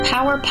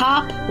power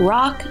pop,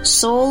 rock,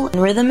 soul,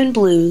 and rhythm and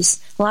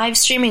blues. Live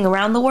streaming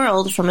around the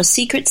world from a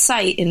secret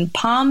site in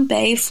Palm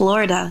Bay,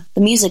 Florida.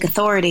 The Music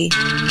Authority.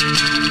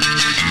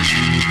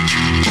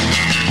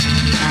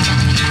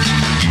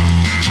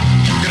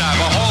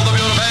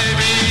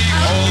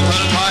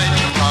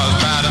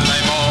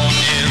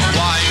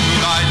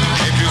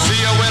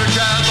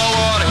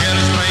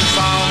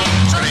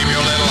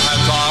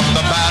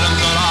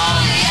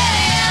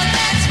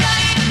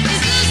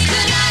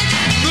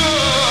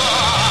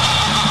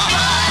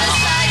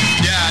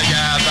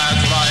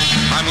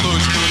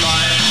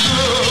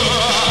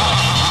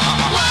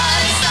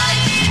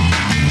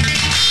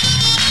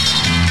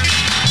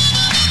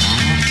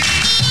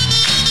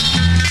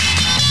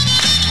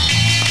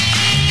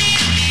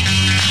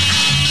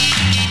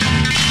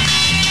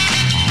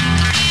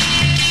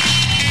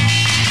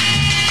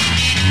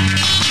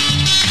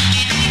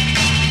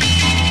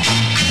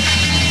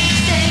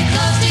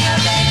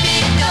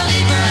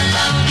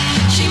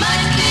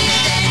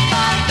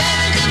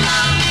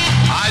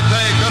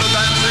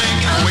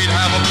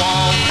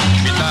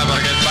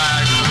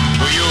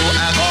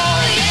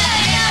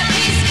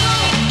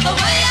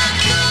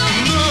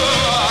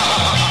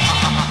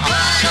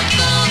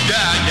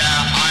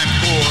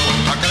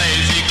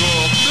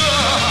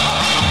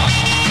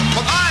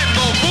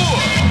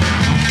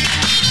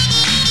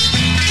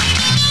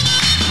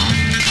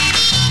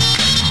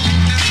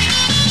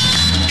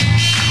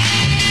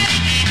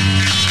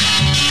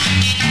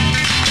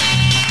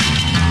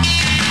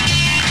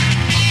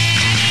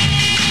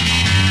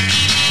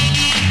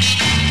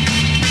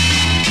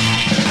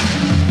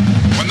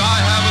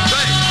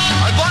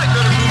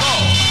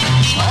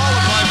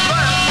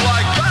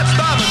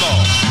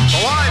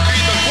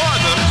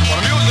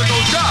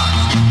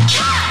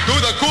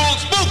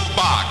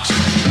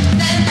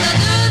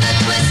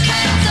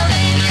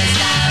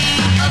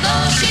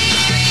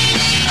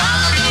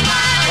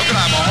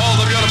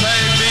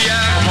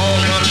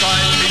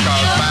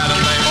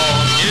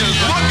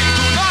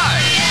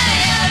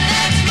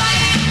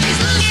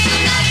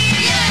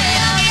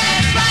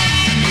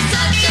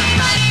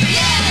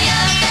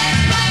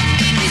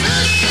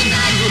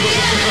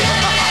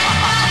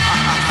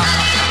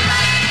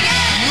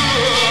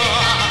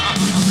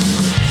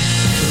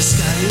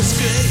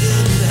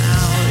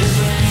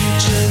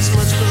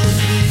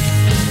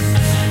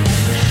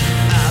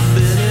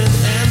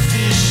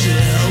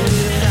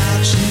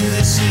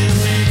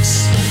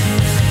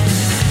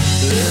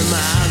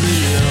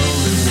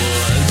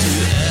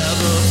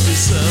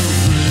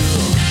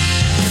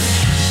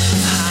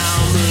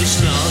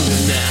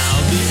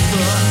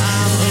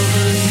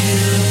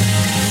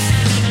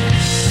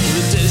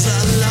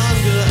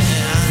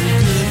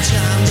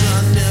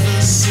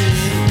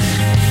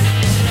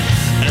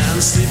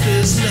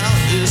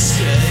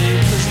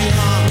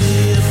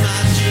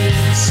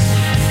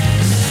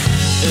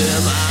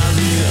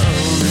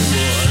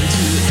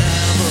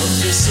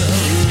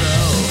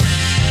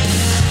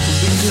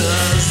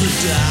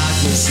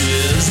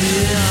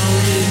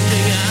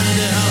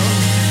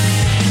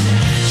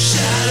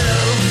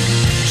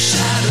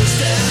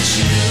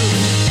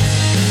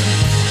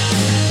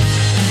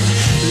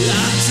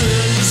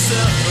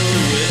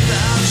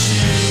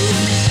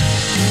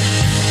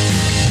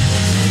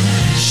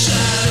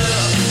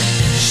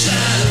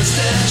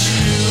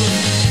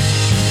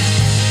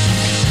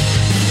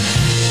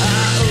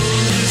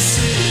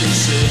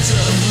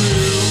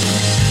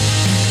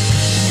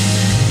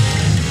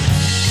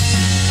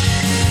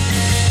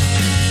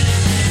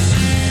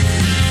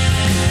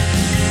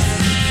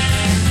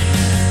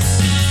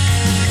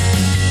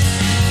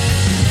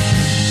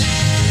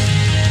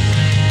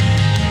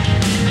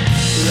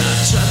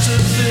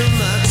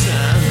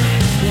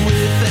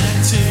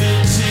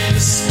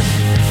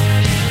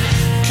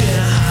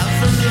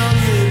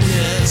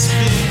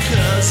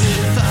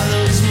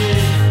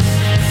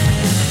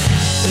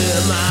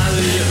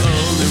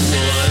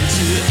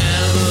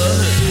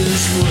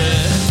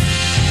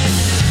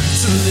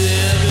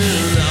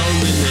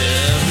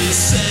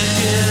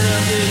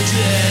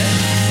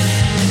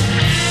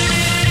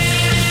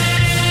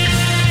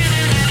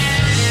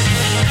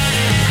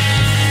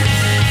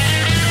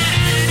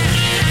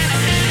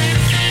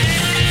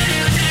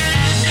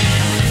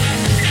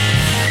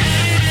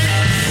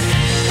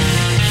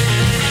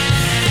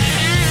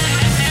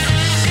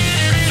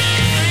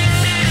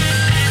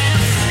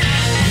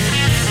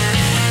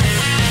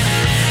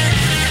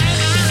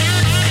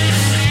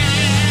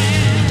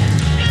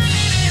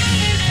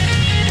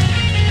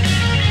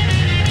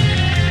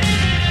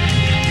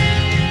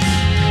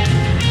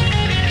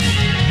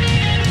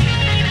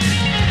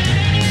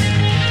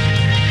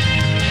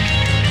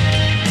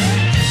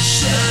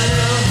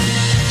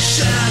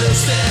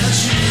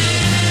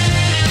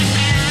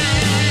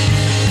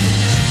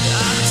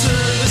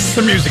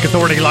 The Music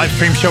Authority live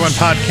stream show and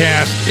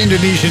podcast,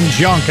 Indonesian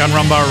Junk on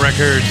Rumbar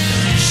Records.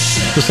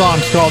 The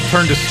song's called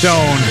Turn to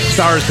Stone,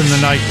 Stars in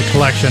the Night, the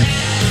collection.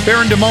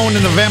 Baron Damone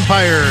and the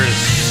Vampires,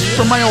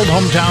 from my old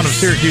hometown of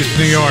Syracuse,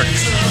 New York.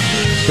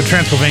 The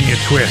Transylvania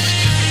Twist.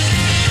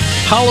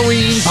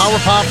 Halloween, power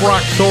pop,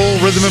 rock, soul,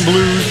 rhythm and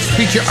blues,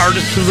 feature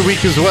artists of the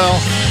week as well.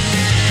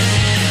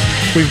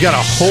 We've got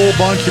a whole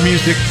bunch of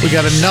music. We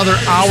got another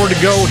hour to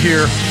go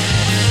here.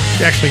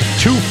 Actually,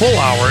 2 full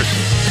hours.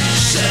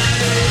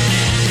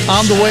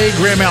 On the way,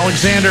 Graham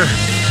Alexander,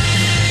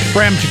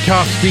 Bram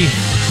Tchaikovsky,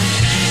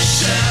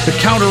 The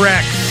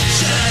Counteracts,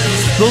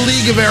 The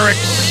League of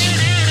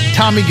Erics,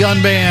 Tommy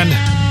Gun Band,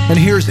 and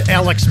here's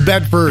Alex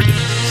Bedford,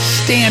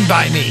 Stand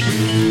By Me,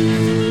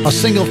 a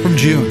single from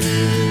June.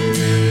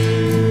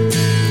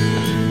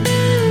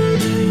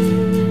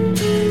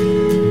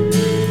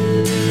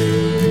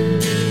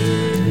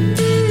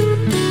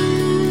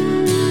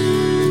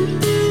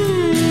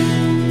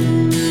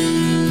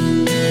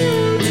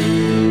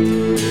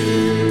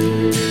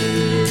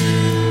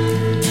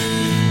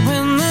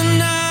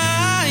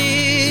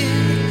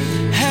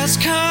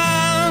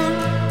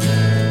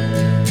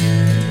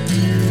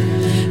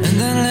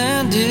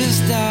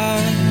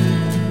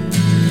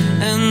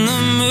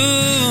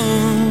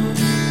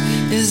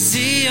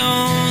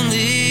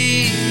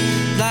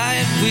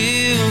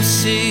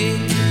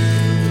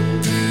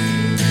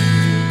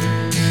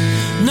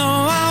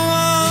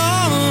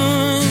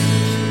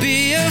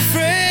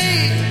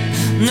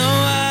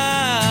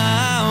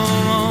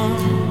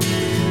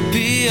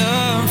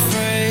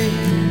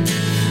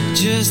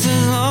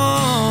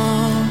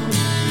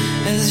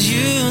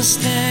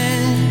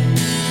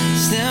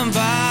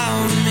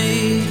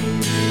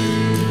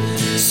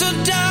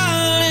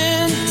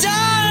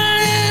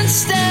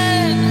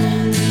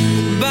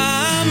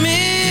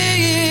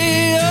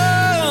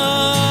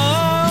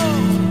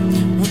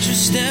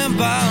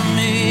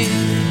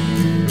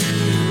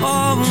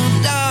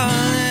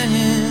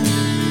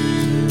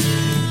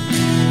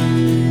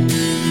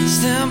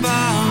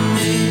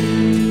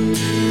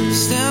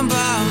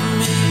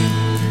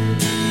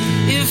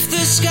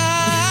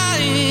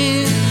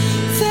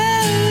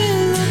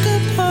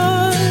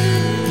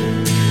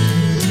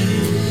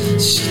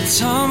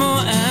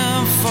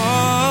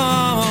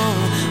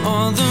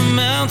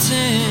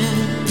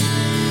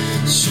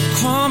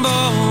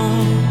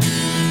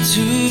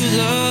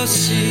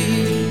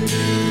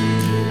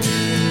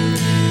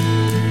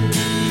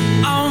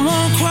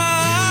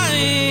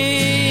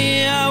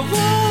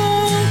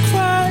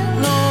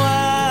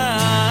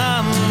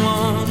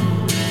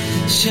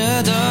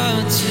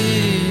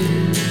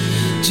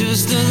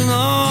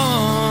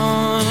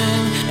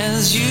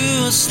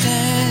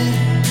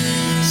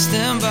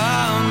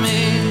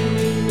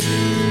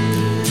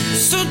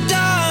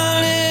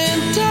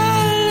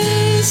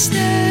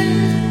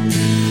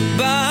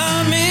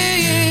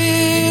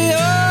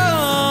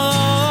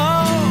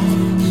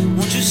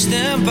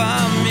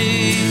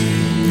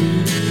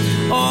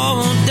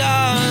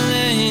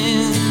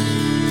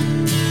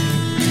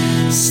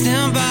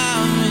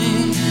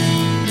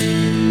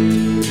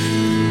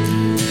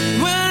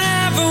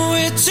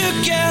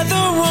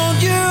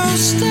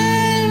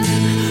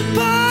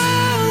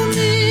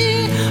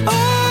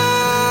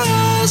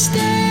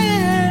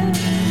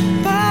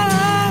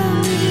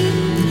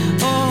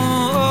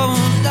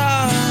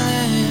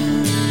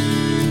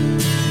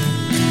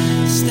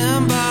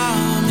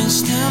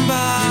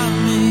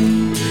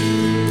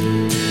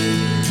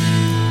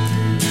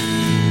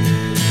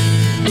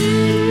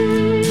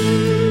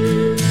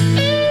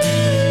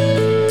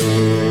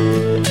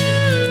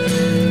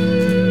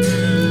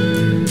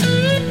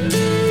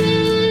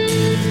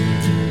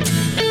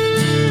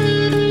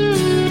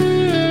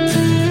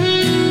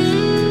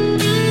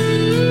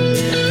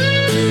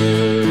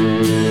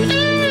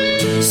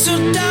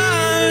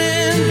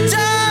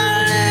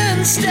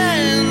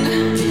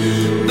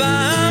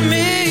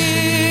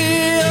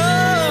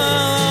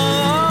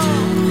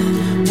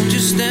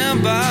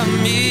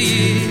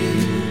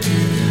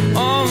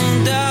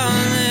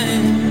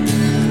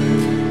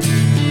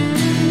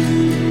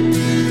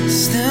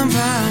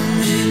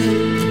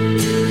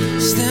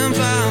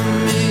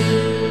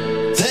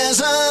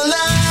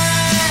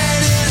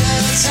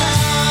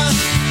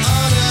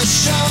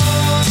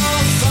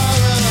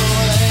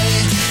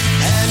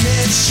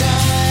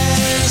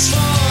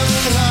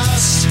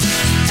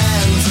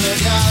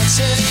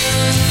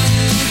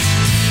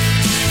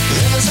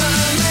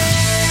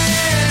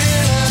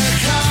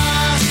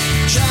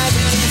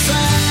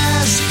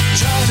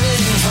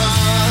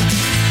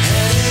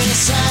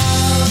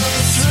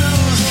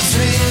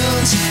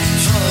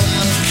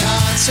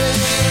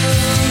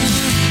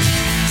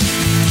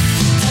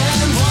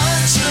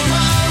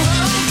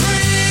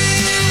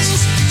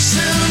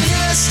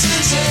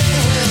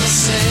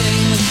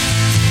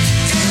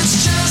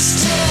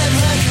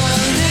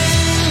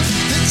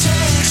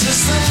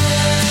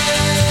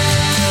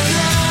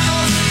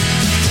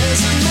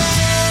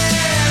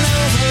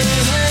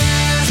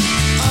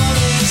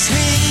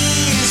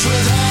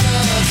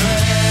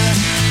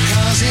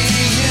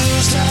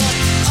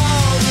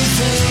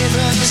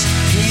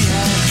 He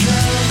had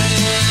come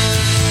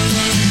in.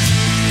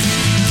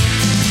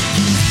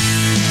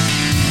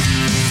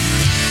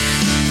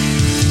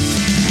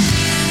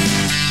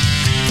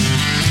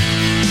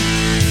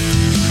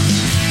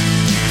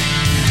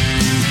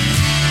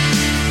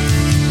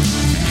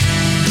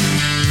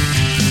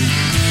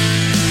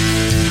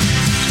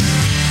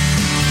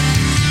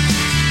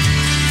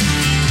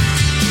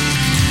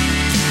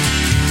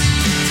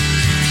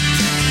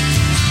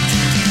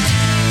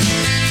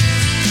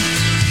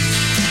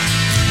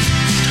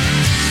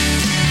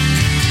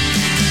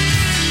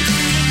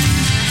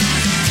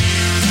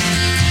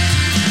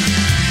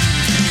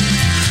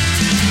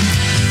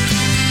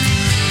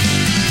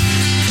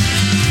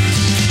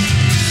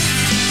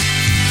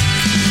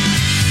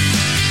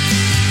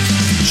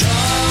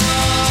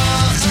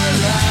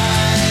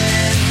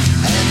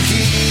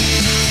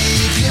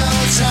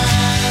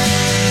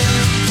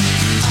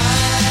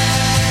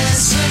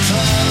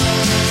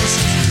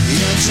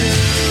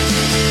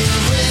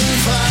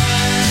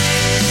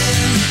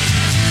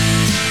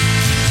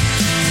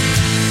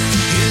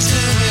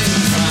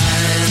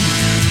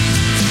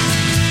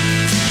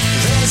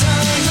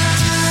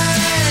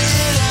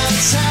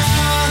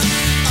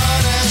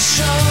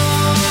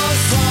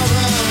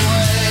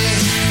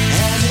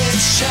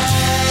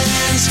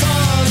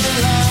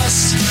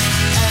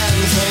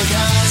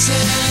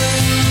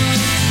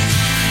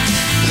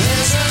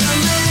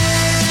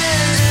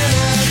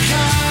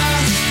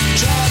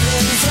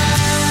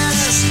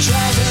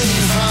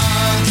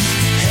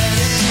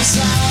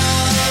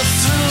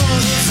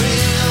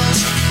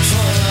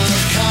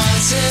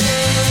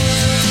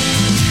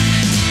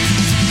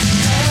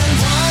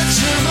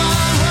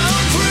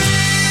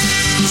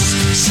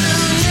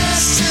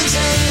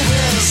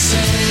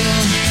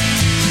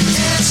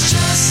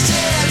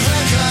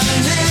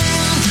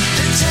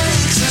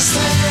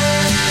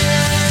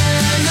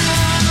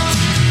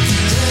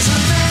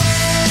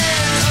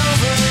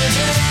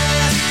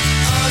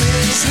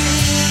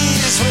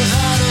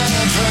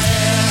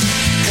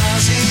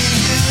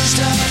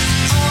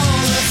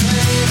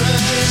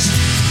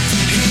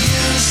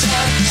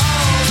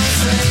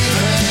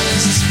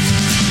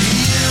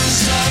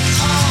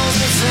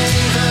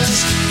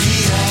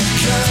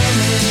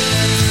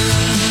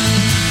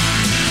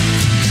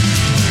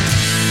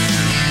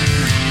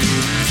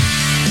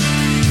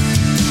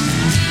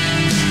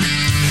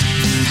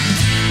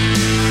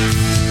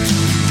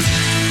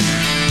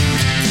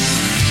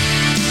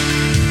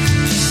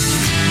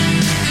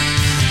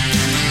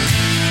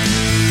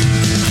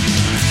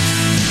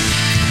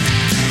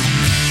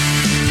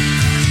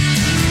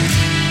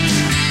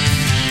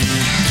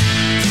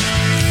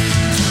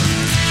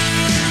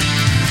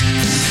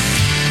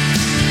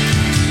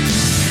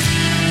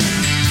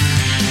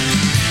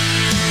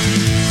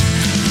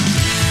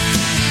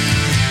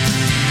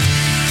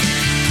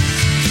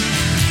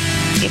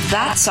 If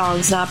that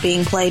song's not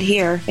being played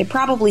here, it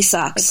probably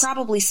sucks. It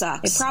probably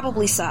sucks. It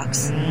probably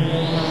sucks.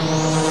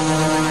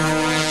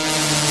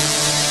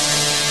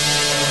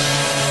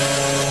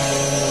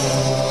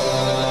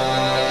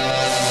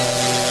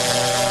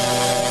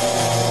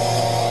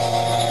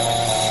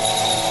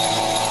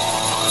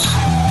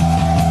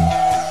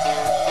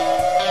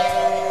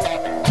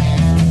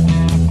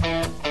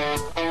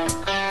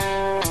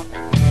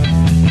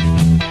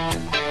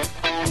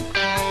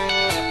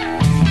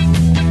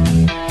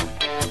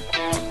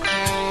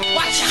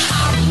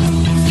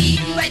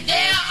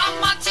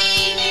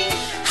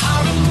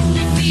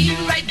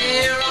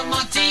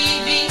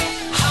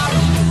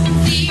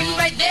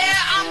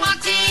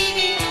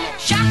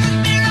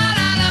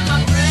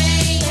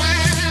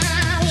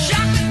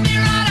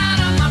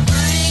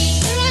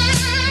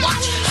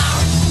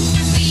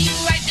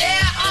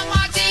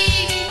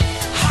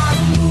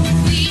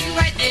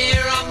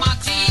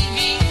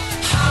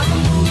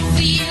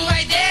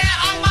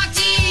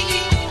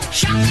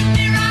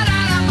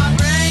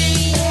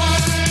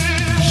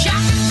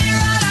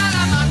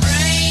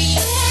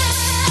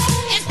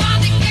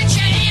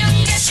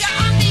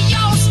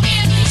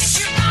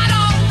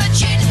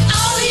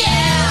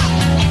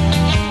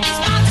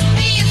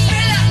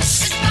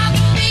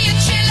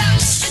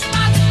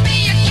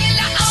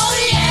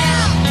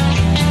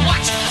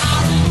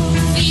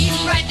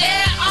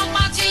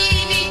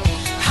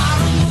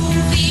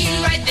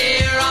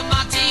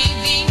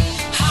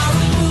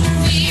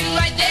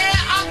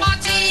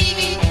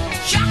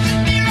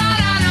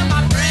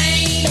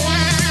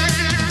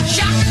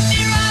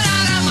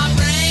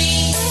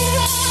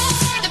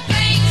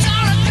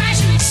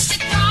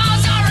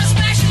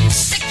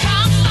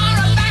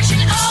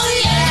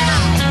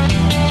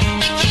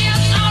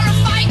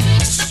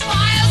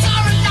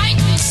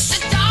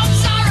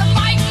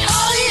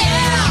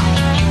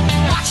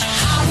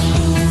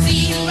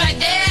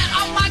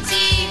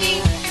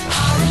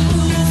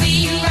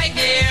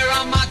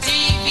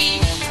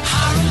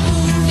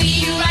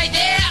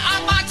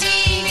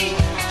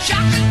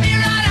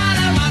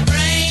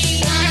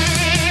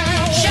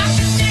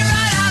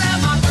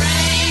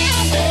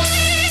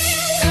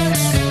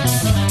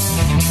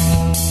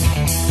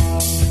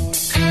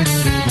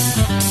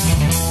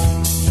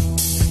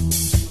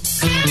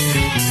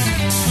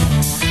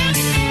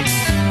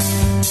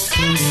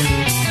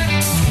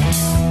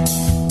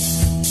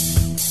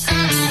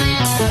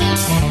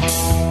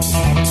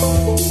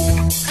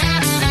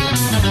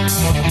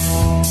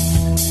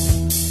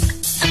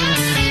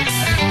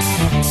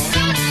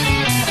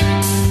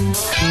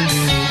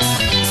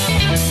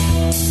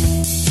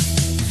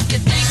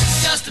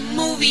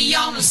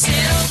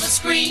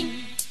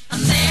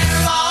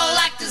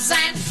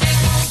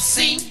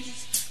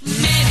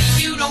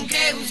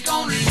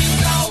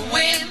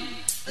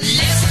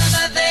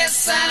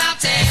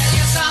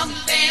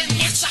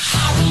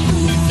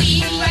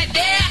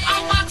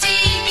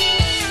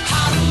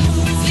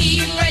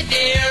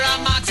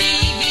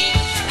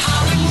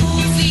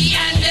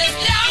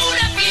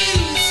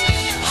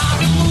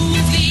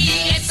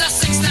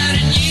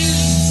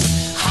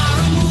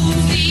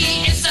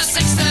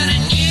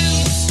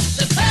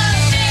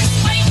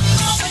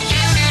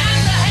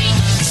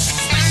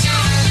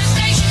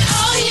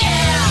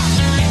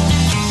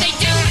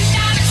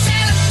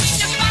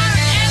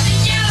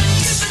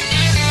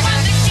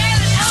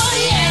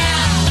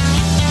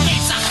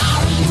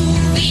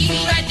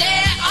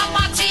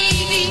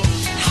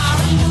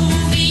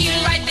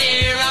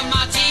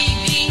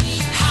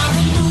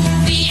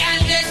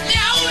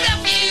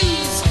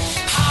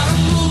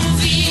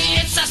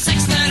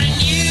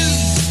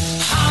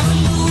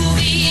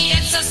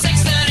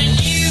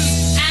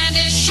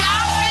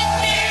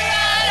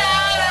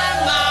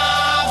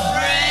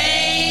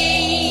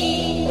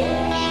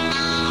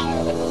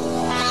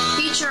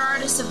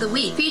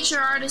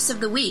 Of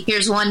the week.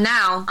 Here's one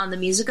now on the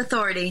Music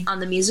Authority. On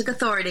the Music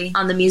Authority.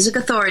 On the Music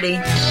Authority.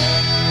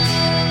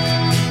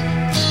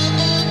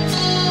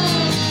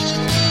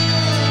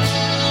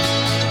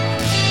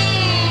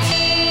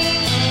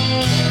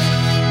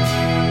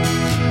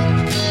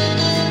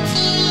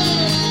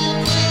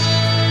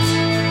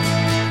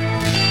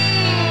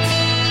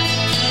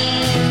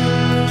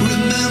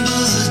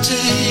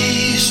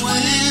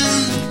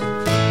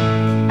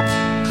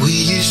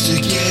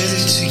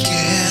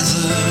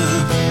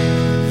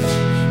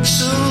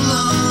 So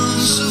long,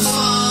 so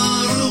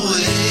far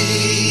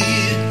away.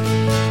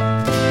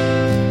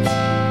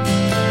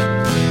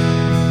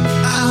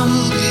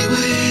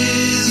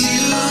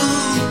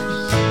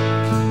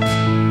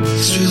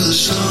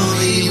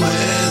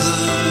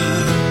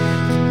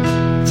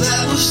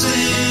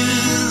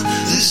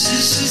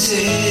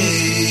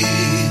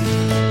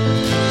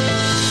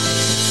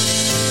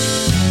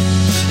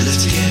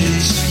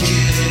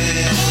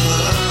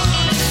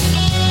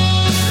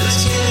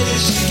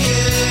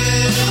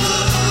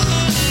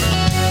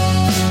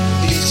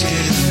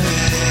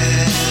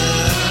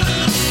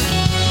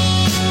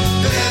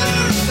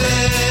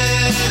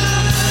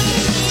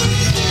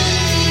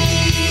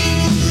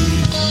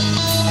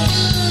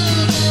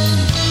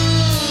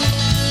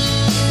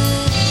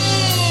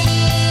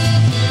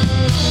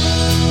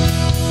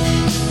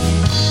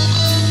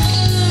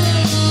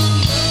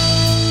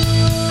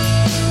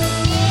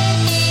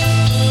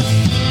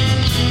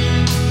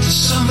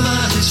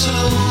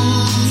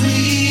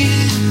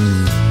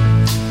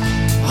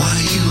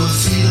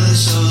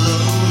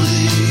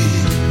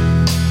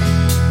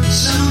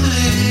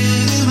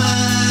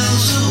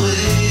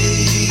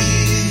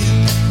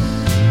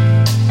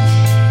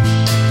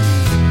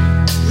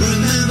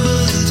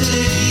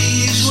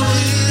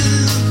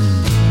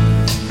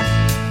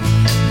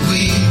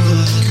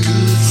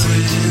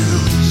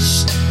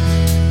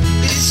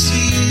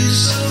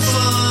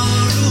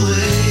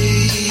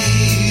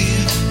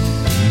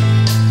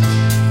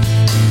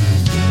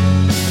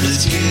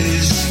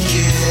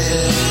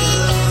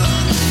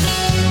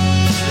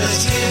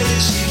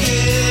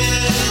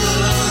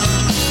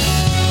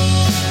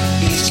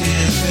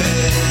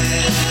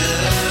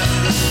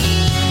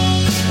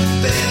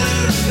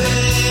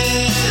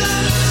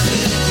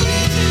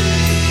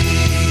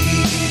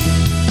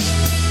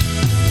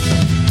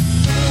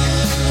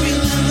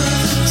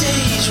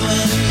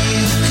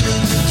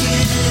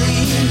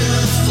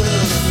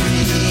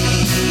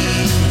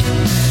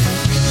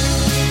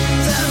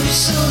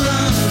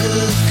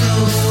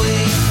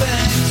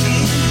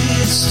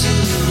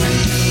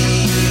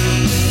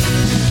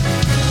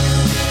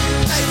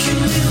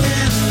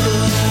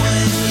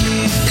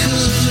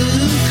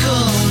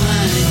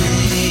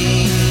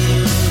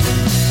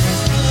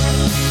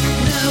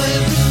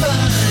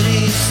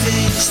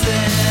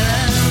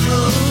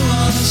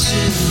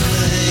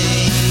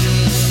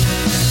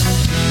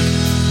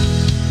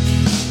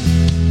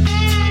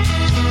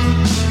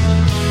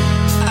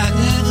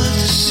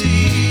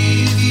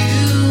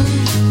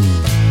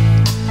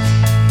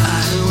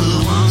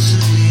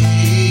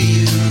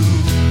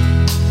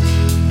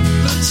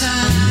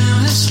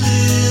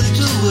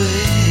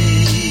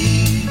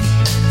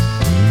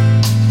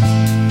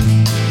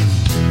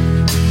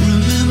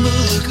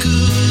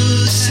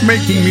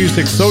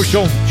 Music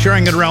Social,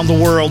 sharing it around the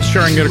world,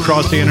 sharing it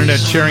across the internet,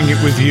 sharing it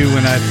with you,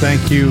 and I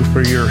thank you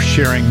for your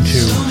sharing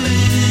too.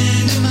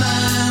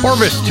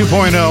 Orvis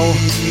 2.0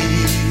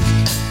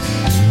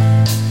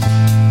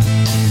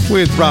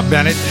 with Rob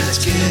Bennett.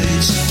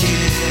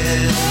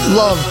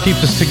 Love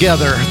keeps us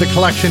together. The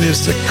collection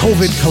is the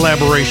COVID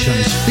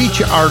collaborations,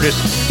 feature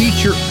artists,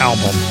 feature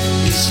album.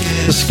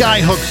 The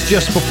Skyhooks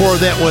just before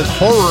that with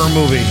Horror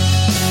Movie.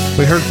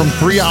 We heard from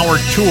 3 Hour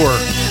Tour.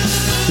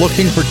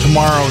 Looking for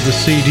Tomorrow, the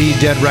CD,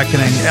 Dead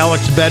Reckoning.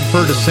 Alex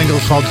Bedford, a single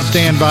called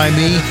Stand By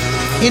Me.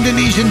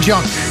 Indonesian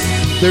Junk,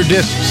 their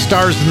disc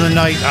Stars in the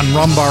Night on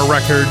Rumbar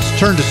Records,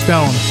 Turn to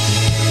Stone.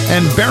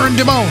 And Baron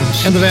Damone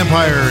and the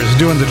Vampires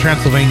doing the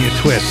Transylvania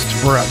Twist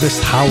for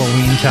this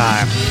Halloween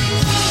time.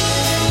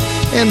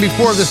 And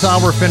before this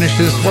hour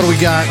finishes, what do we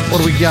got?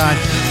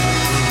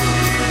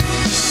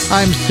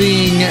 I'm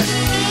seeing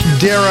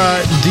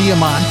Dara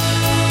Diamant,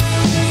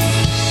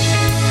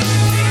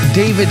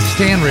 David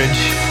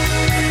Stanridge,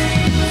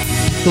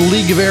 The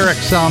League of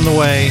Erics on the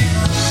way.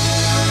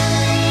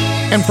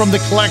 And from the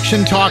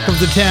collection Talk of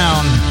the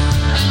Town,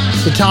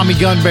 the Tommy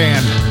Gunn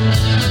Band,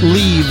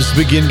 Leaves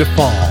Begin to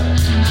Fall.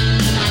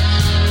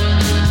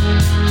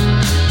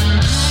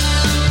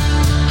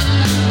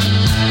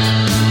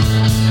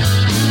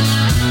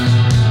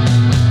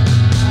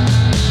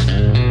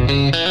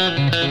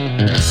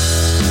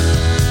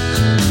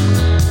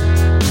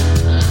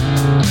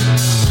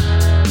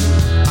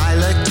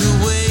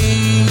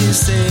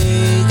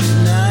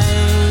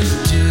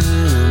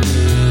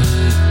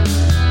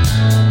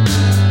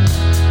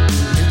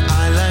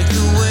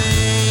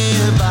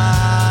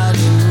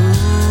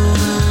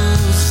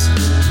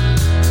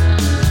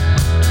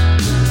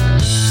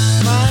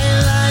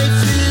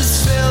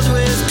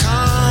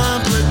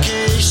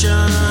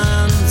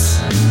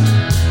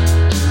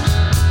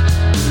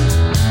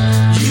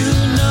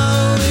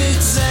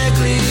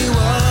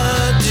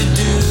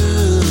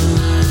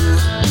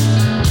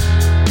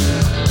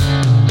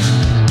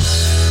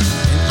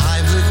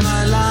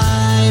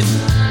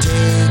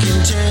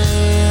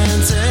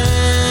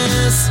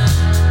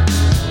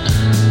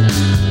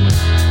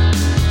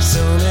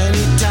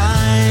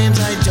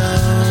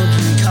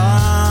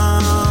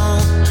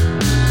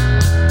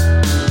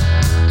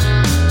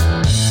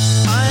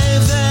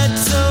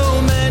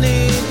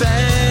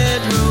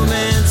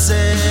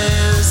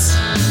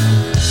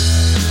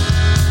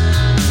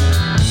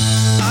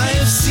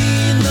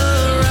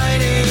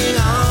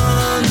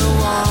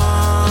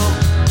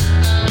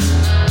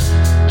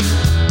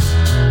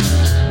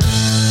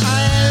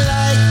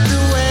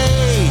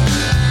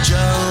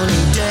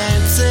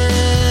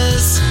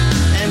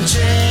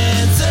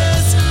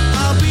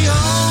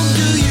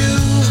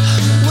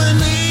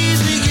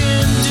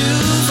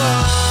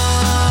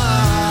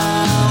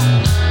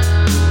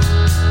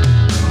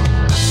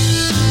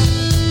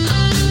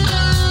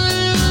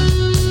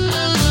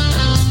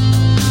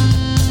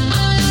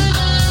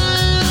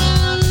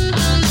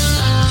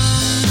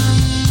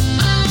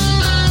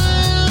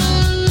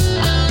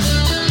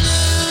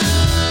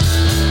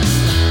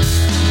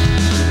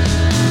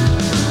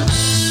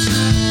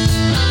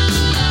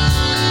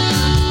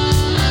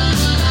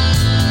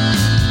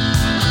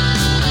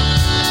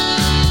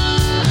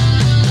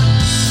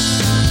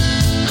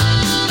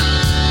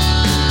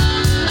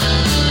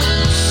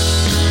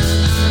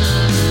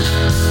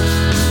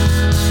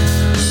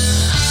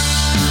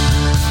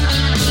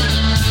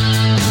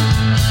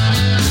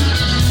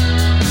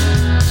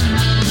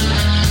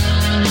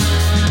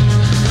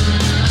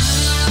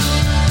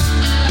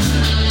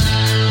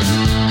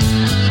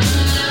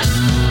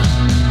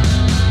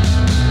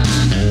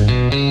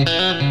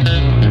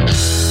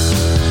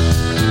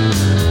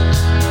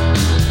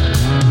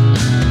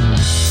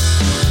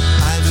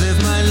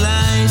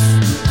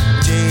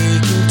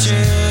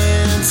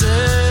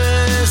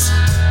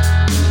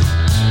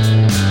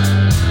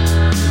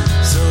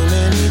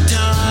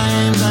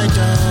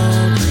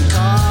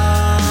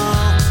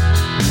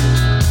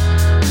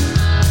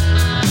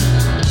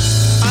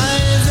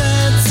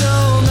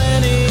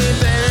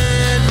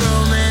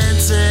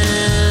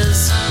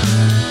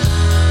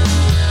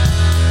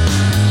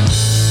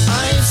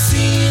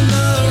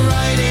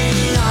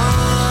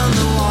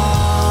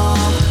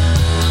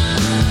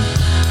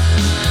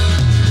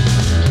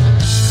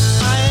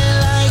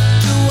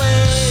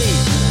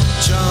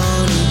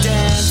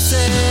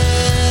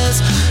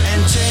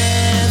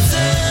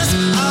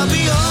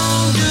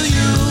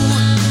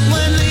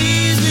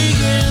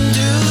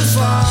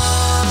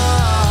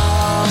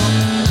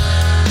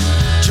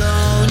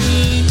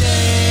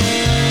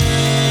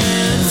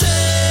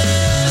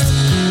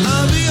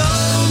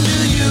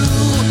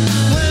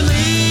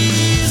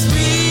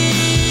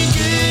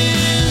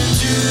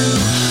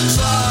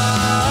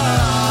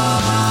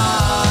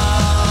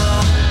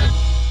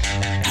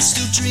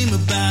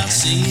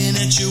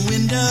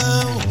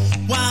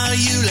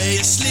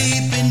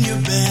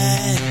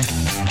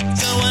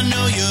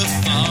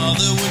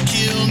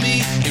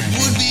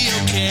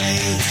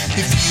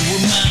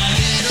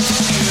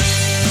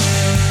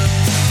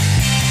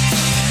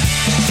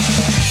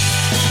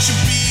 Won't you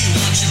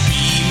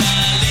be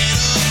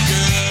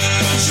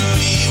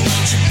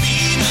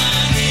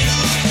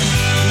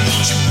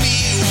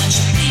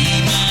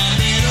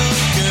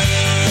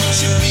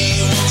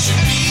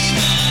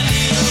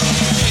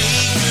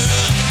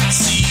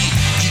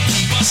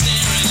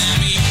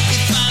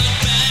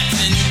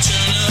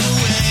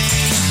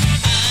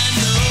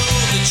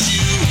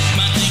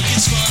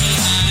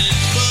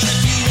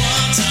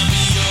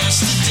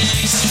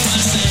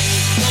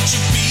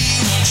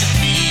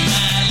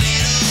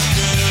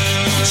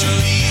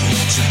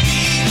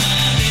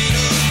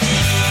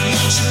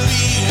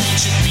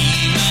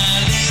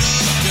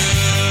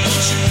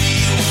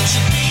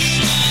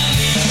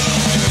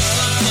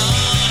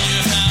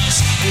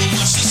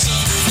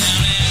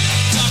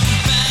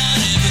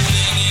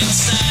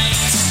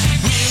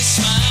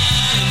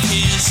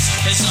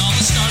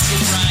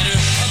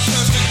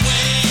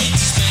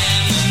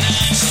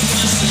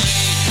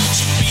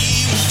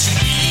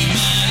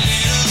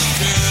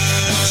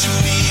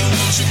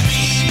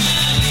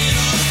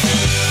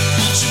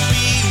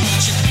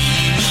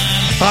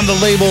On the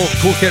label,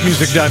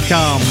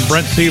 coolcatmusic.com,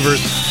 Brent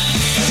Sievers.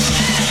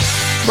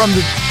 From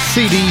the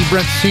CD,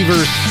 Brent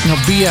Sievers,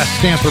 BS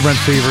stands for Brent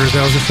Sievers.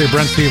 I was going to say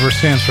Brent Sievers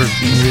stands for,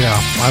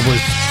 I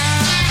was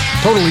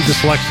totally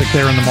dyslexic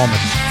there in the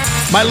moment.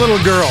 My Little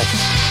Girl,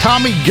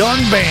 Tommy Gunn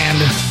Band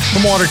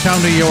from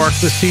Watertown, New York.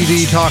 The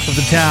CD, Talk of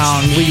the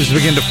Town, Leaves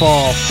Begin to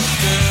Fall.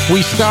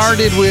 We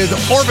started with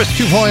Orbis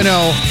 2.0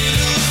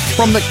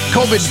 from the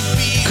COVID...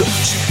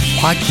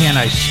 Why can't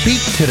I speak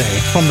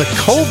today? From the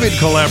COVID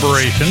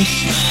collaborations.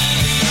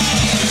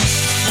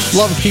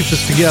 Love Keeps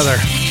Us Together.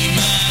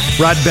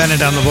 Rod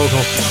Bennett on the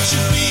vocals.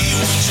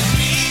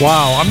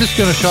 Wow, I'm just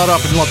going to shut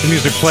up and let the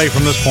music play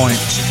from this point.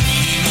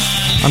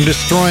 I'm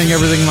destroying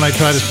everything when I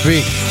try to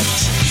speak.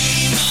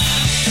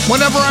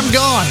 Whenever I'm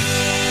gone.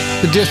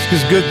 The disc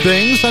is Good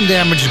Things,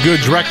 Undamaged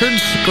Goods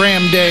Records,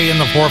 Graham Day and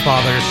the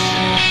Forefathers.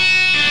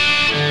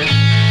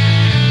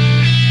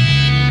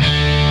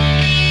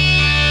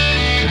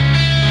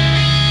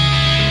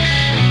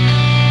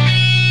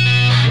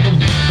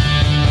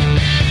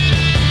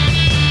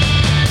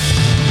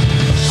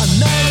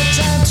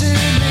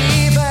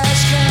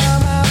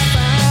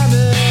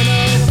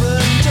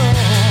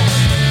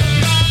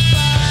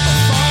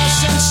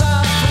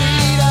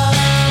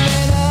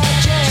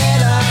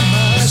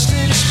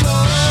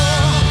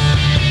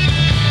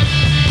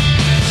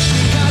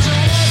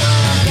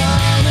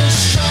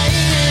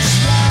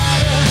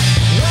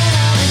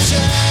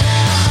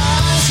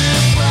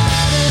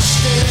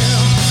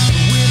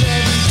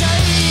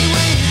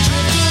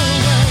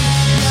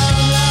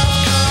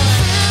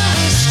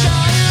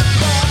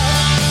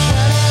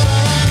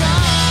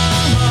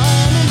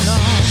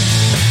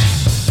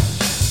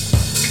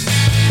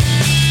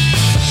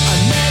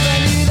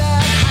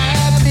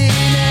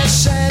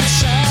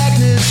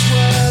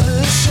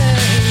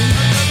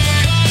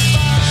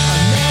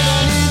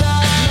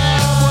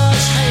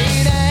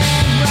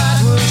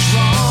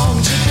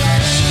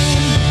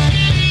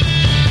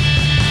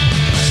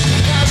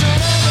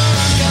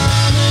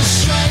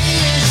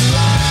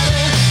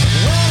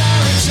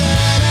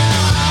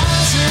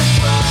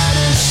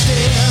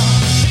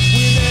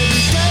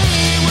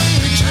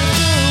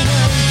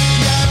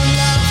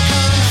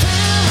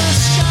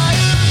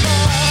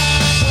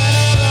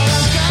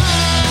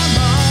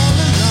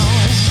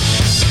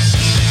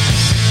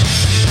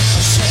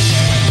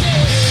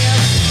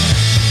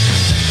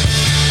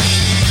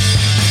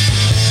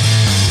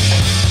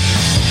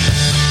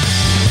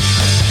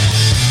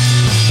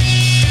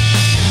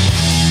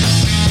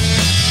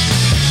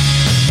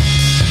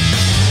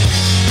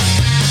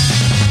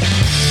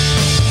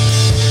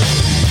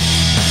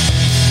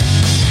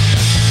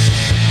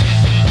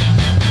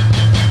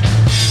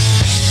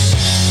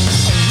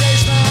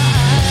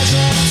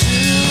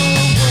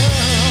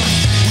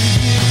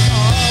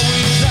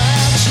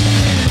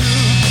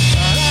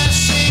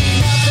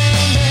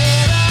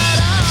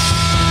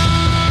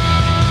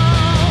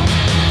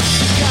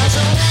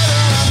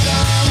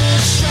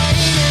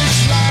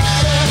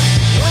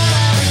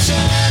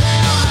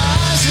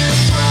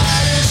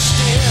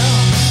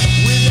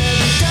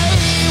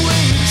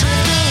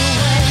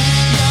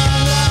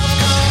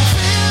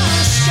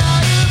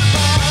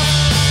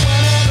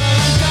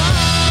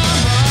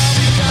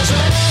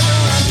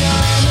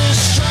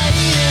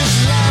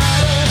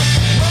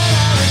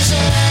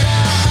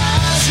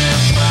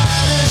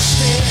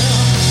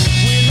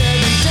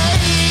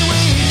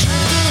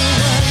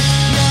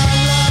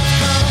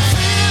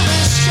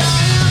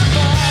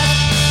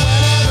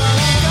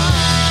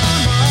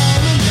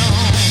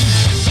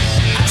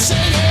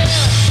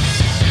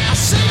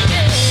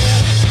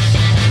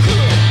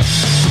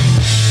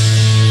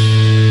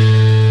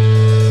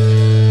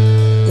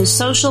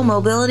 Social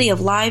mobility of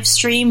live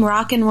stream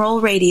rock and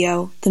roll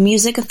radio, the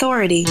Music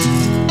Authority. Did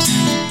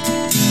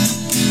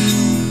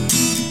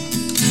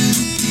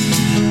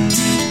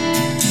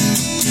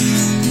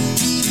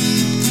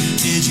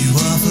you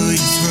offer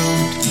your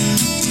throat?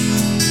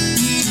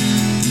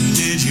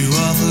 Did you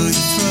offer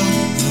your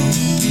throat?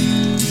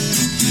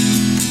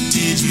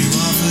 Did you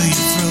offer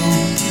your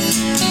throat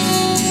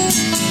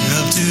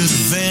up to the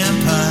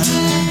vampire?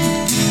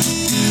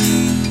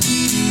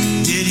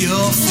 Did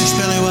your fish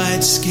belly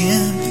white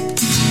skin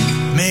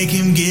make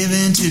him give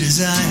in to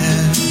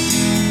desire?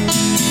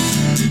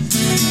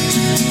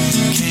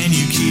 Can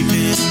you keep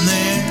him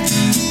there?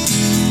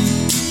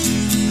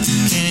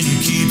 Can you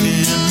keep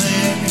him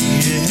there?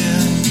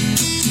 Yeah.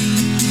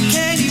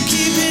 Can you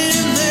keep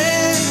him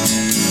there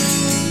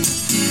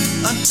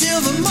until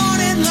the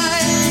morning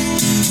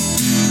light?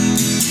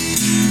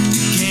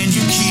 Can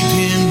you keep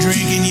him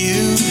drinking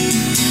you,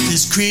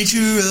 this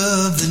creature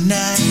of the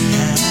night?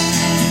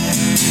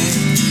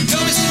 Go,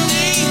 Mr.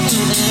 Nate.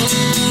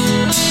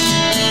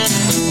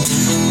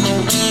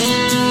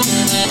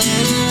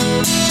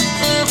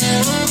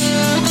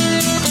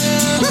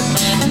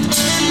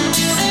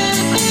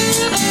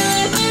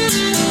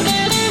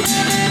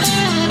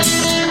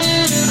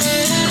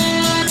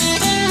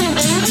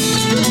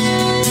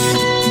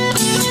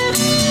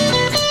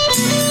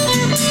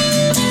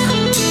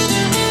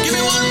 Give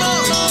me one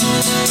more.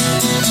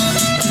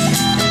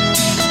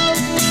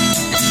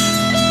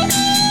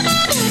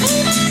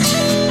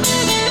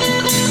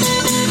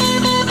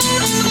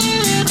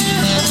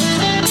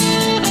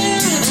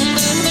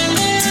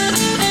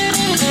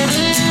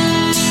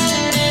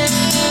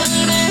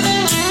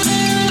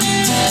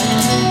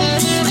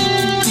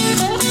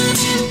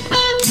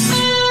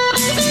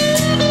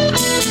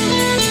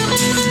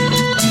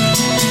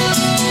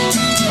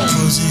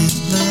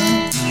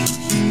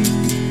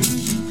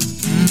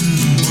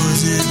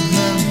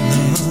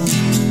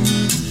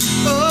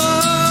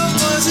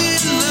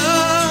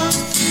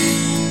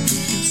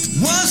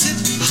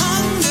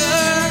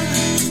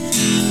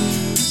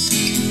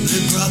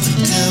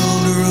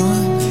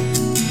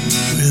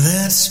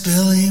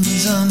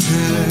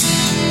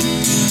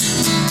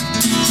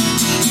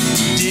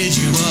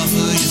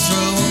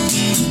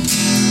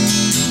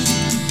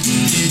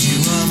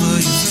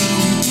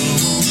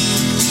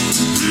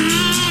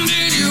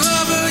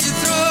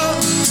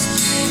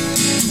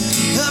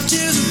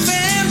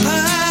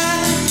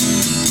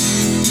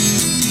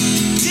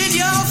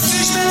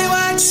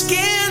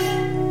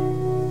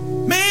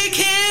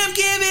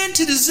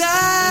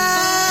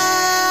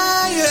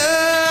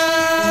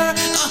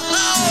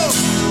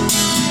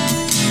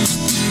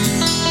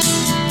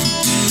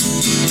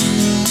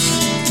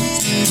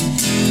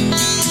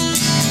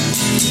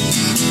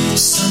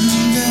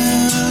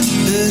 Sundown,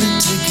 better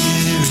take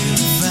care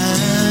if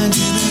find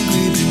you been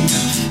creeping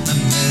down my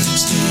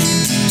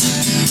backstairs.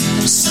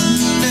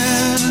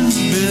 Sundown,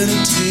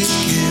 better take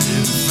care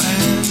if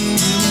find you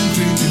been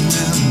creeping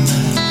down my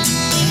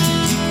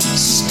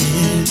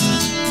backstairs.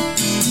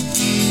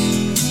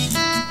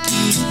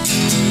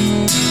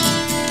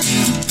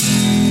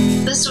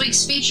 This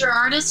week's feature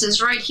artist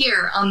is right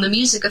here on the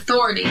Music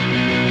Authority.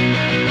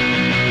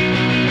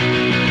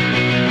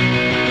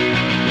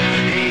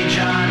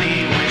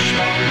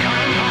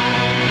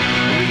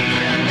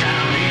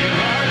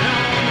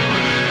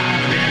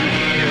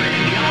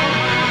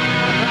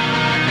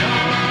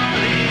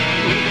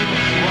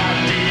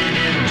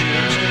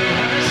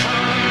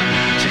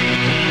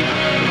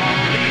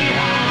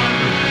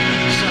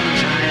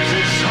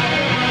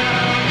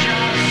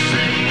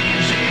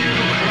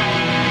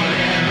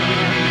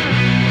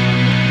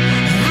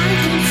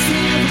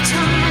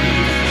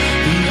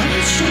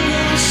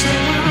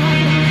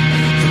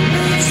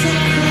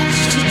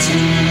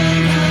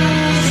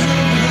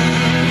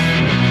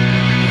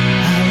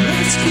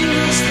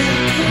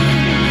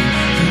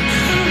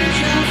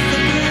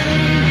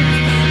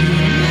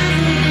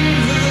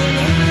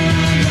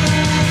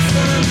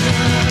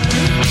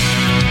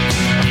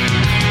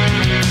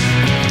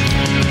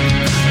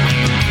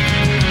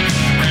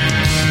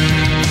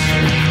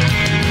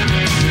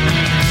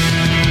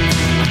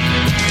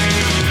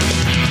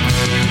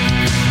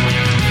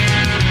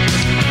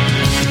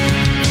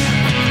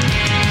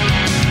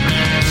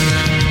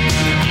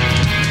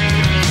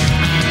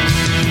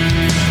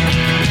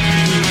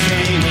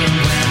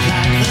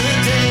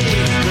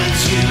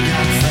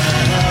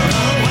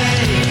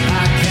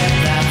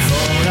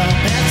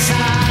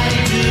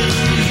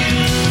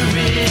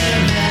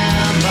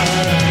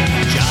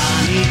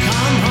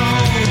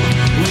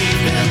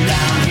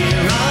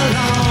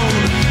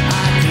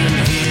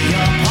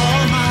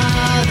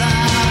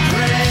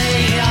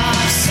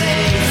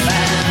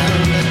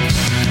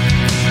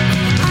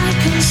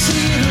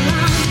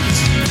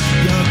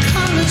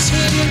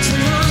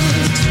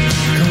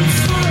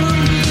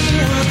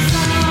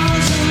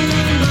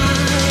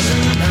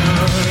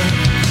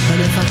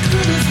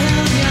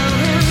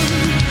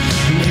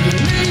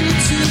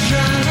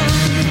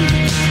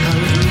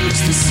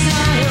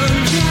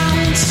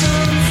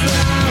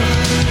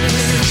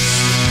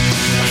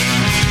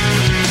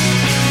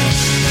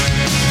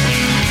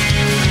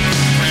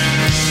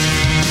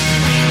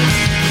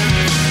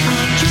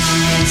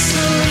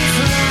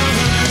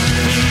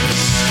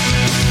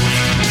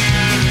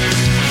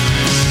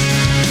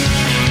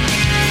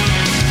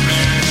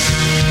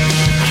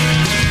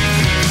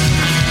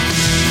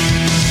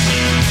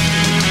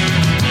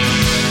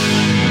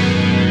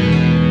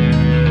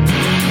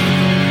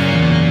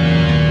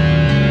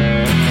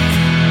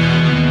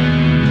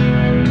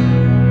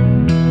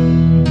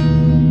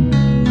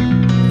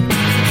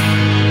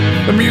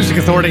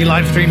 Authority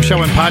live stream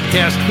show and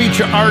podcast.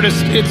 Feature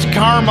artist, it's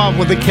Karma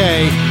with a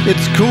K.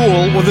 It's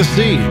Cool with a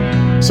C.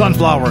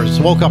 Sunflowers,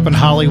 Woke Up in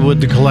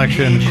Hollywood, the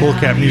collection,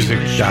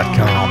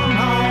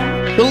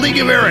 coolcapmusic.com. The League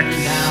of Erics,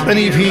 an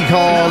EP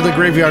called The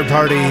Graveyard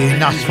Party,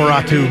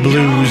 Nosferatu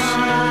Blues,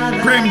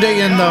 Grim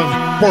Day in the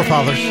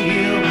Forefathers,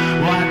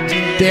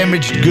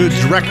 Damaged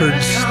Goods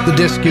Records, the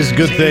disc is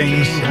Good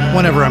Things,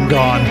 Whenever I'm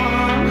Gone.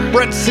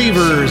 Brent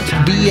Sievers,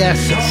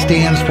 BS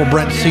stands for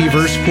Brent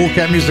Sievers,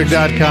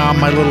 coolcapmusic.com,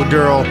 My Little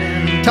Girl.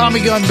 Tommy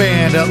Gun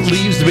Band,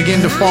 Leaves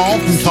Begin to Fall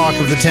from Talk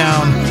of the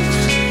Town.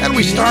 And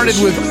we started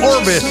with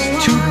Orbis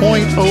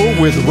 2.0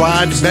 with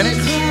Rod Bennett.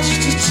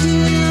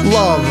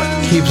 Love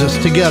Keeps Us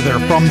Together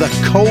from the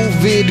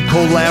COVID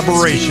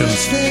collaboration.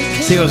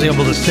 See, I was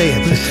able to say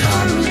it this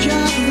time.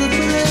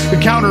 The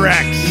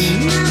Counteracts.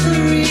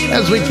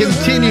 As we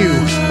continue,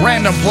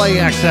 Random Play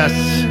Access.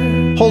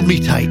 Hold Me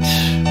Tight.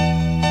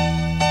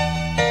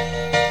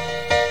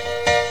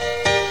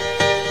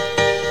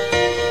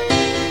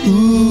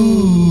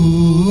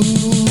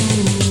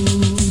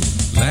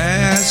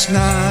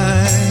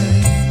 Night,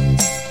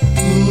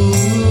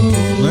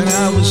 when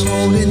I was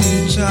holding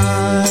you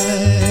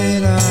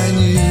tight, I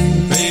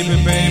knew, baby,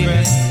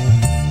 baby,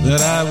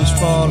 that I was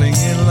falling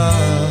in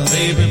love,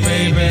 baby,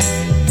 baby.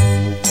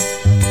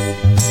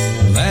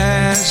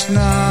 Last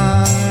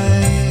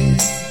night,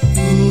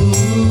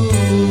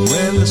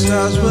 when the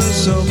stars were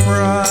so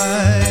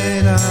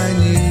bright, I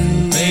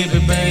knew, baby,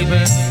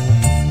 baby,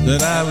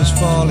 that I was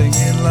falling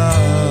in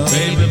love,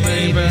 baby,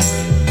 baby.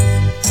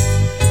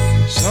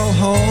 So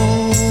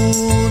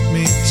hold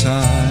me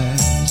tight,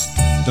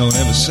 don't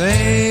ever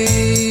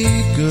say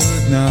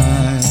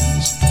goodnight.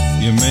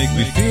 You make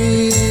me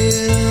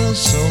feel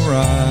so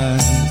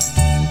right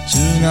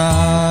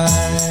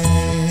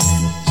tonight.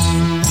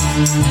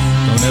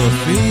 Don't ever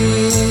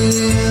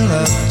feel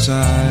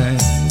uptight,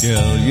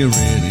 girl, you're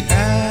really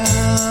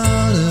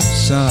out of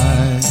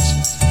sight.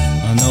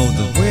 I know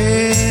that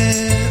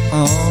we're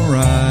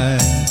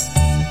alright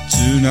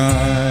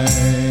tonight.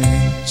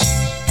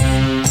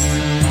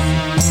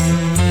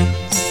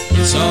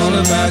 It's all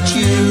about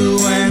you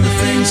and the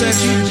things that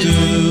you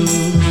do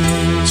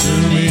to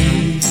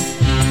me.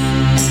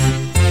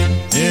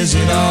 Is it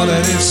all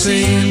that it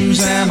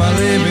seems? Am I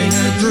living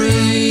a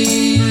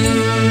dream?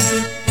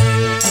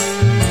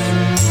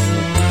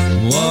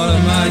 What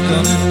am I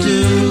gonna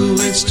do?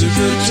 It's too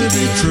good to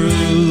be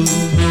true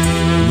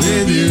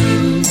with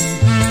you.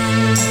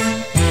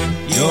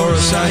 You're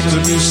a sight to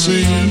be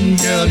seen,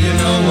 girl, you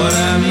know what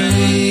I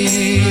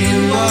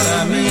mean, what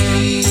I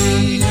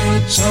mean.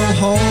 So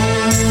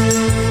hold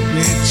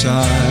me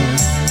tight,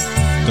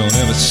 don't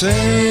ever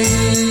say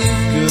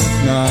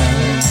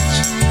goodnight.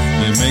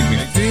 You make me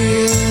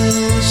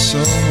feel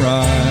so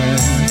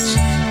right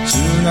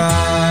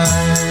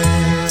tonight.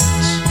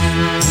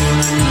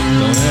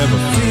 Don't ever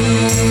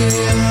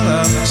feel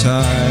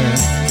uptight,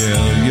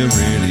 girl, you're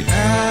really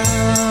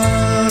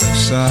out of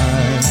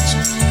sight.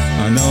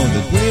 I know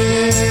that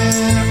we're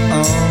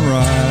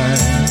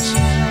alright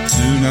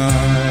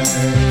tonight.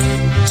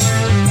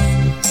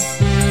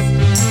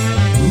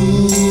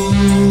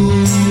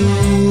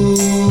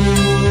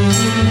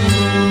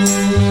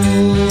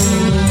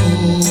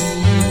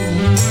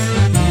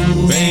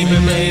 Baby,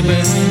 baby,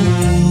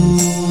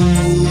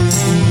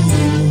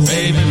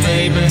 baby,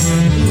 baby,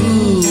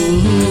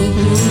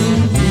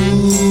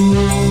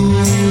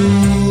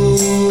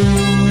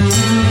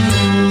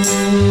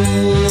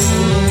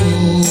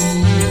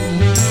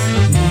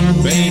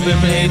 baby,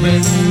 baby,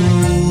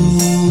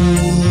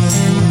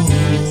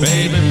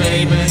 baby,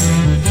 baby.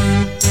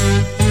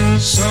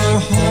 So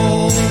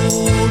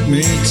hold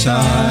me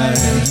tight,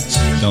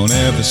 don't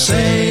ever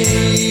say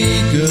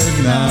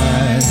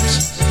goodnight.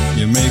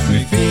 You make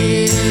me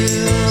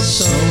feel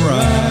so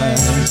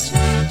right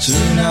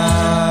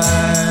tonight.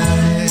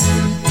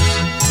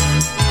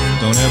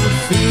 Don't ever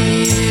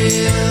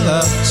feel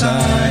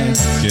uptight,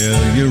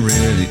 girl, you're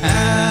really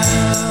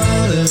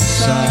out of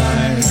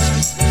sight.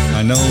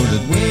 I know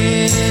that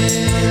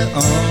we're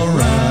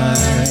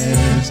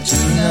alright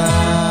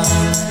tonight.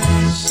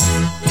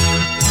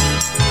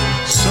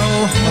 So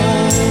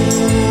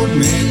hold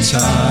me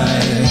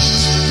tight,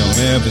 don't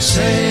ever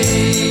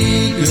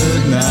say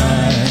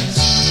goodnight.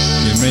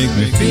 You make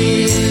me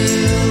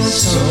feel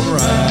so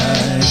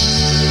right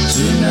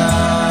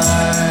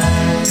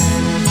tonight.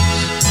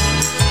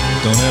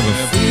 Don't ever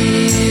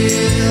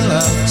feel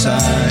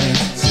uptight,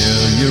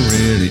 till you're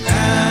really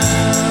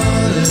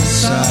out of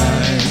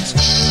sight.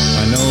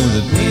 I know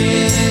that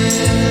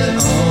we're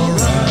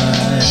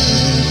alright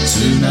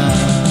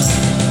tonight.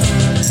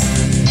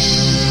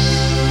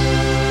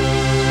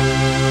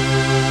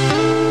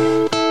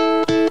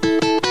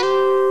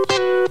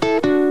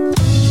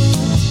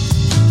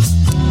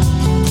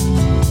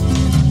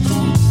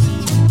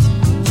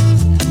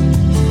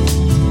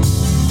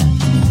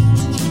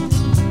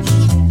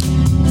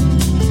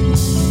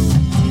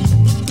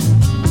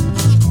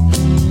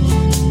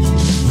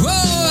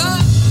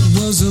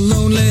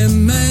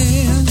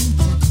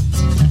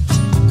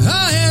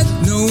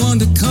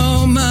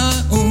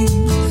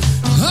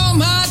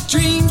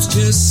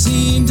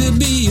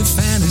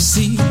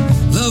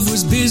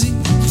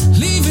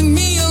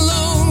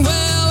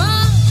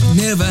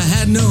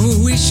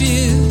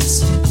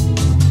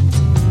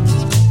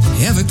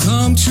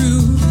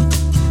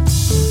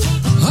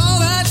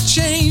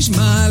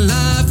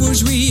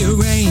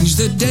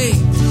 The day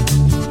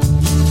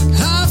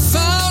I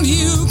found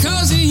you,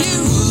 'cause of you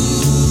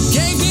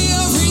gave me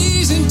a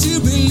reason to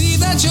believe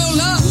that your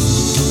love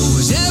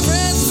was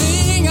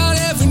everything I'd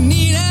ever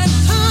need. And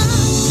I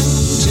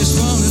just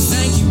wanna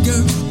thank you,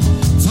 girl,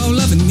 for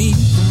loving me.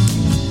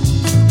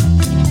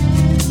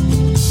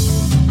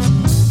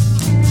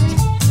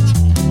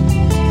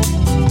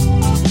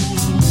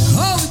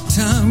 All the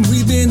time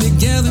we've been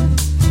together,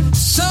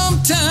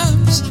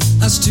 sometimes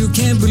I still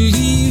can't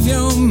believe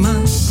you're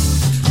mine.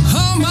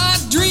 All my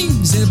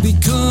dreams have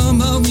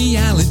become a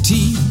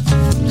reality.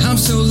 I'm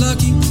so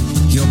lucky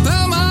you're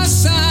by my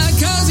side,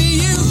 'cause of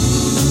you.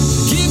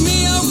 Give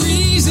me a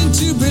reason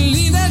to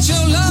believe that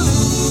your love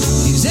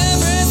is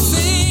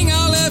everything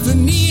I'll ever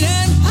need.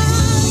 And I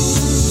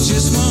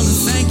just want to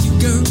thank you,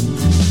 girl,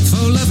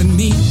 for loving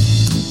me.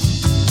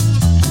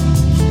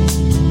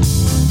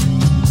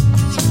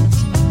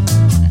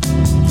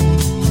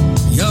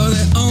 You're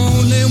the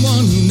only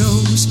one who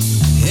knows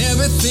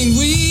everything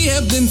we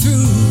have been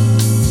through.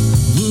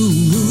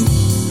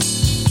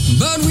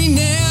 But we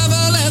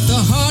never let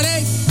the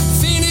heartache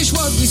finish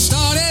what we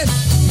started.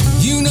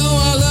 You know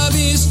our love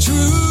is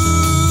true.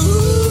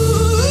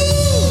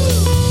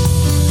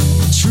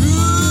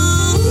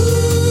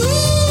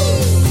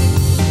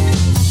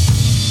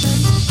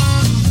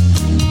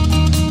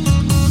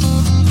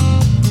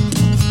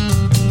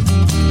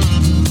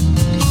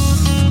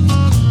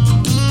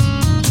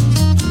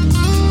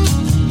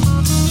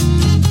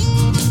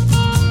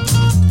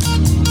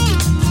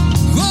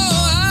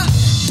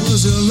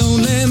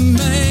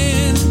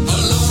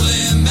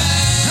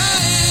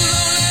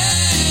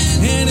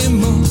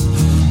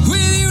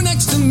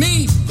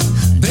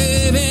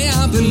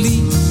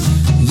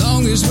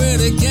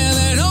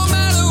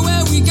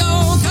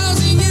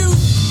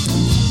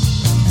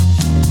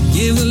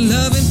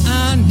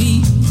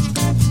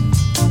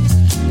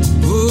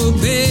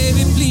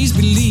 Baby, please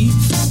believe.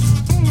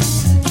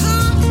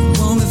 I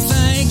wanna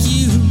thank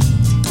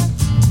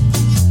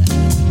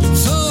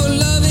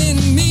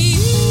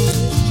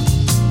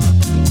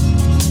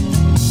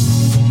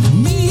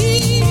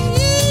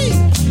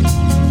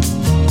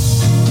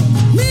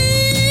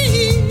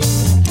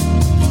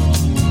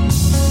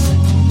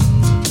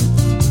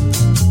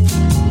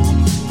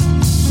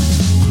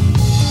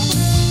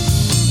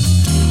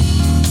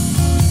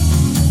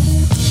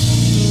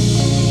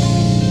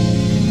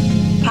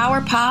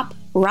pop,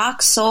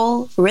 rock,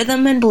 soul,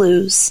 rhythm, and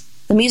blues.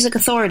 The Music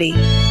Authority.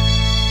 Michael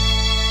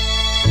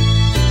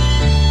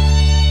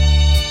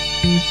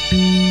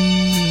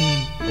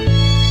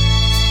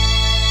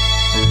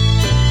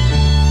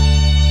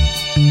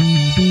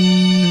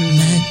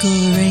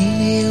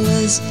Rainey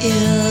was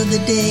ill the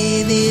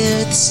day the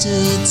earth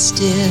stood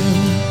still,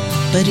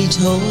 but he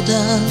told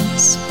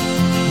us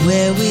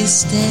where we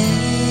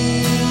stand.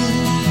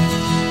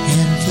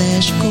 And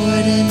Flash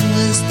Gordon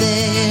was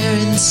there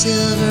in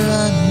silver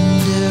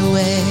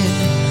underwear.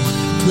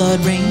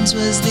 Claude Rains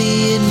was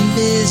the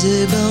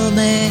invisible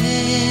man.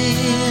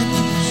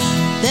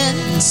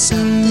 Then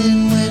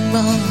something went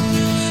wrong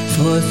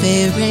for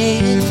Fay Wray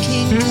and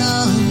King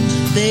Kong.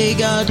 They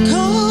got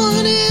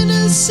caught in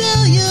a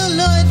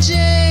celluloid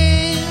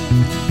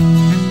jam.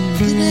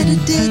 Then at a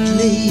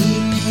deadly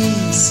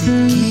pace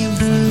it came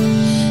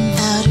from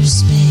outer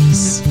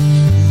space.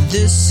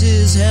 This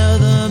is how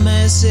the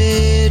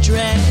message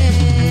ran.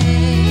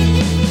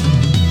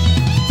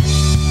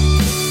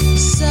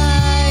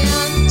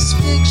 Science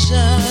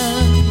fiction,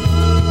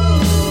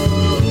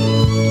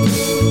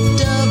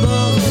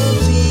 double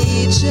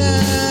feature.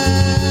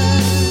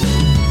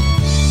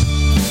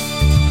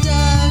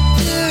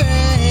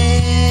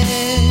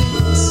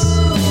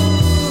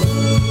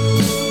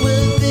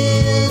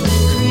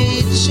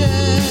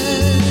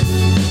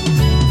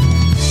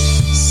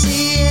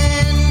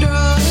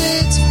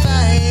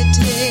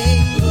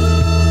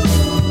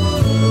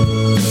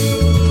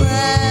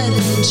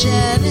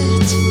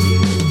 Janet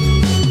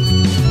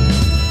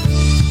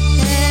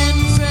and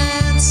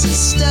Francis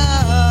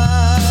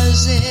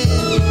stars in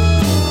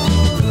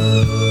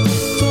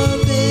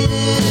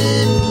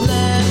Forbidden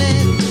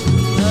Planet.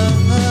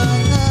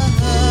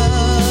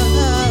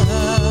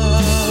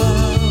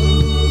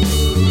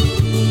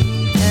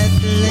 At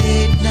the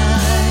late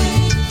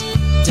night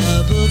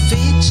double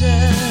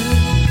feature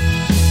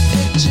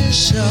picture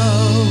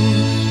show.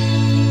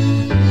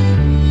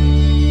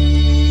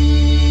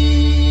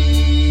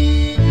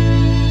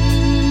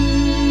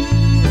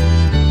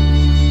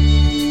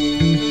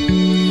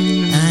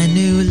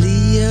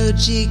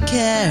 G.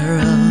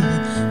 Carroll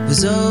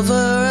was over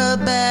a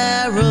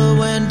barrel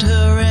when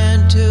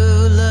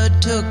Tarantula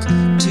took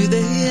to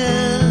the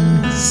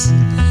hills.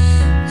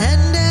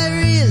 And I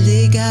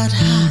really got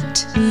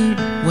hot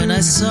when I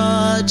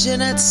saw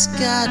Jeanette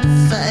Scott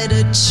fight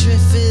a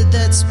Triffid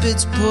that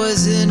spits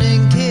poison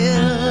and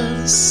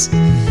kills.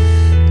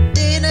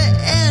 Dana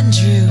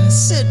Andrews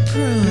said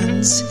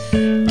prunes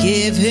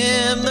gave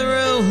him the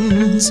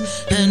runes,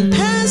 and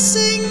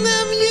passing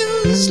them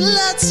used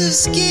lots of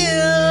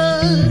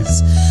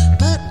skills.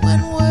 But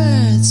when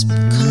words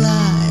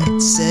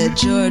collide, said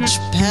George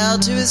Pal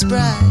to his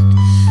bride,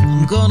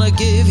 I'm gonna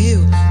give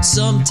you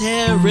some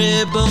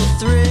terrible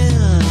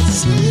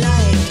thrills,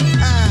 like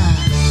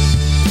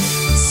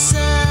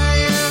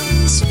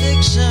science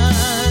fiction,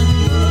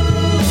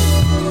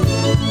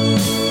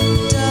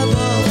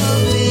 double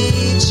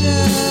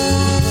feature.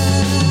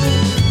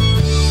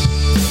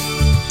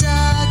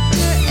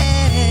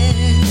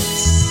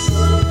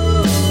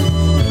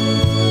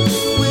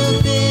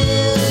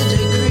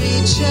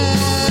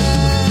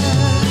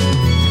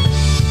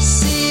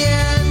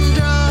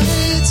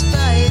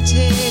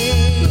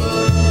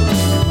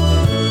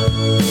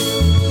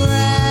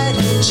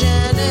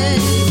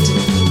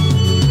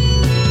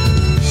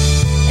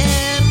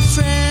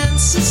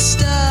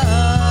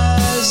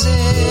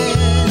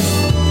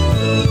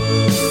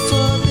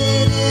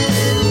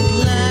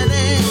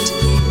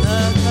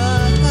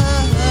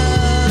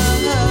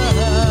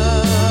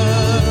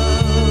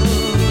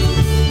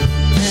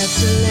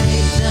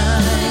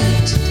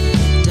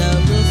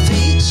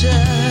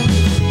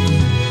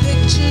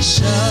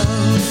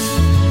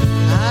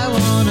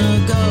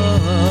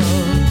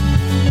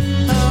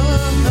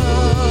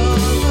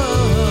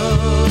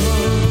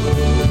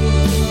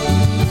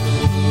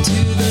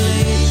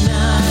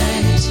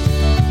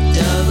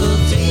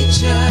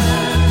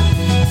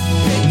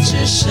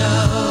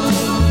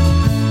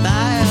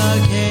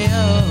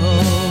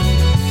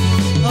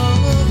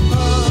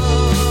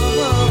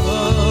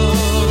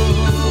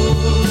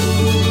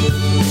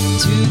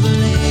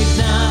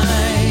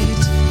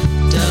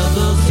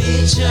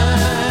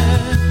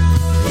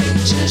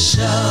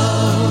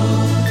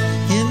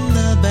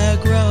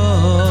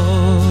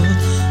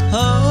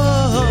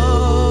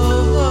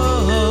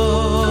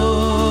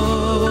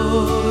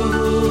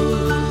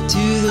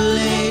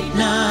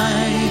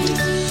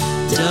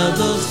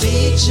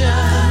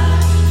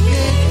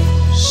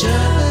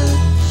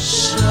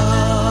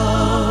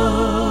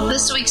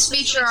 This week's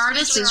feature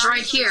artist is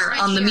right here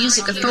on the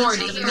Music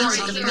Authority. There'll be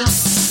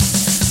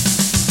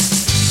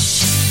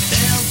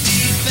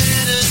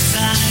better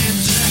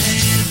times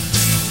ahead,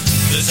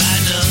 'cause I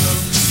know.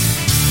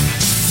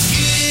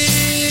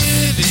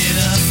 Give it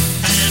up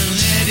and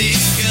let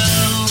it go.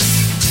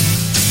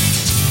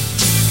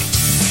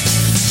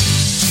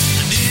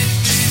 And if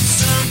it's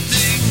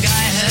something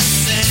I have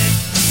said,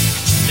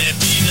 let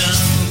me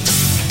know.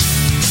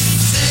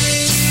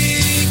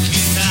 Take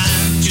your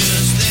time,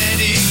 just let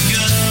it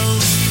go.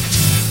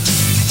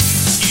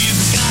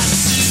 You've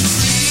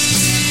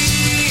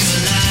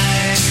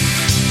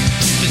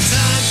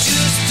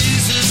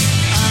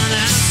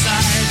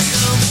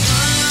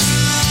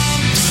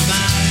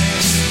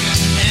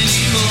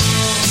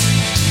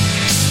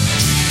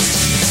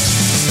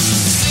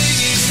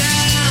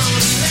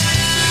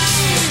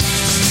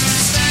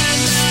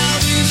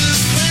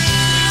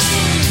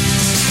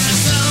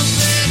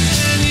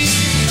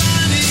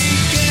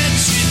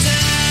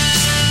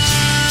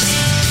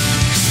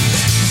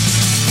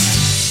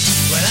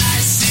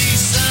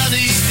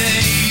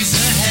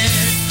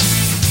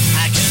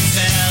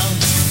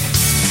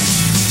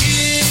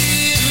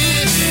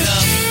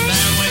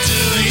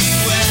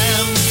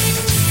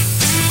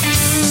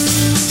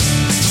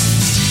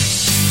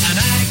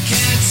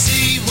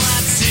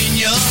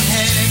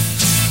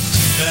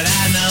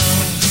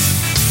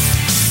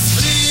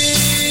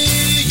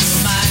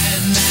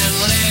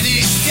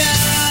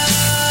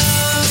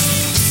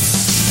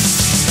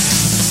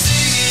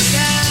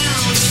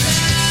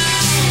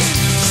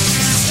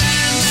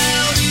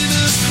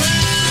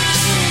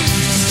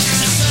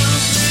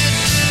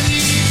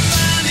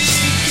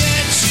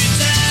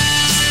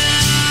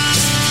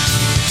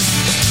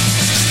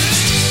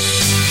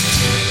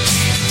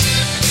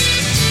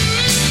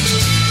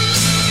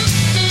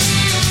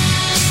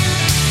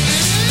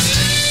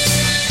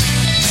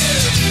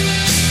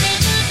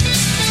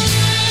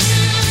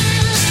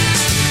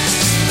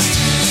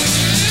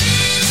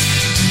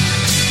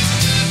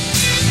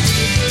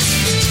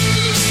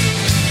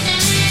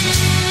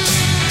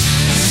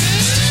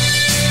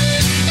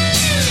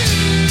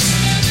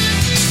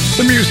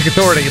Music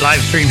Authority live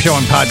stream show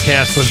and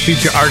podcast with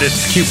feature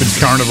artist Cupid's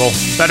Carnival.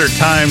 Better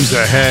Times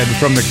Ahead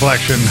from the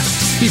collection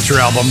feature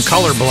album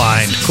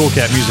Colorblind,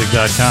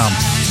 coolcatmusic.com.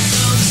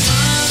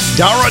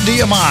 Dara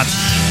Diamant,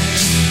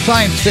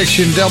 science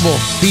fiction double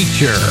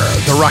feature,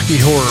 The Rocky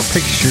Horror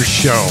Picture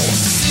Show,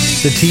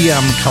 the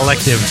TM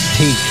Collective's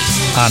take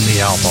on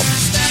the album.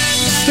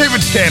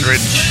 David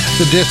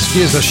Standridge, the disc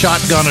is A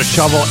Shotgun, a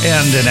Shovel,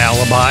 and an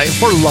Alibi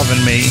for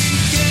Lovin' Me.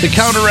 The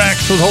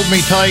Counteracts with Hold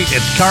Me Tight,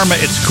 It's Karma,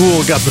 It's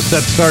Cool, got the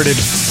set started.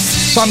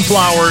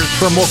 Sunflowers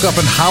from Woke Up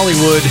in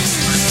Hollywood,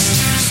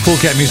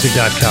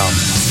 coolcatmusic.com.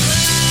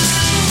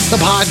 The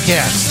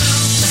podcast.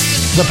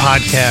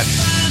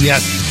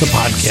 Yes, the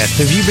podcast.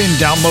 Have you been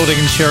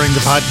downloading and sharing the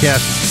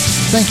podcast?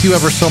 Thank you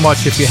ever so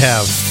much if you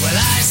have.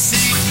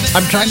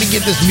 I'm trying to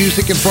get this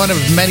music in front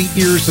of as many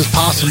ears as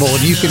possible,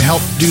 and you can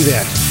help do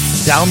that.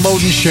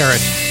 Download and share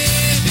it.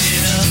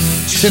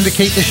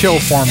 Syndicate the show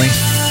for me.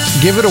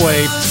 Give it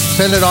away.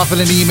 Send it off in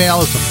an email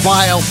as a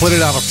file. Put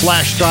it on a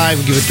flash drive.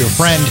 Give it to a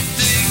friend.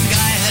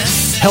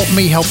 Help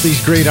me help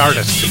these great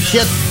artists.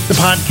 Get the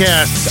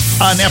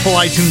podcast on Apple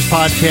iTunes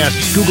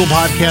Podcasts, Google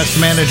Podcast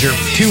Manager,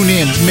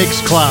 TuneIn,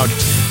 Mixcloud,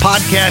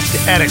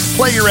 Podcast Addict,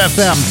 Player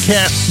FM,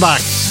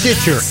 Castbox,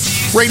 Stitcher,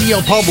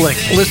 Radio Public,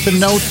 Listen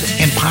Notes,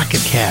 and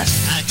Pocket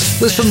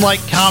Cast. Listen, like,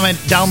 comment,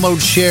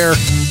 download, share,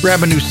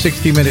 grab a new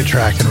 60-minute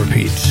track and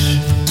repeat.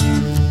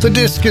 The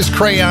disc is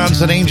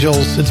Crayons and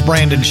Angels. It's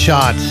Brandon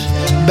Schatz.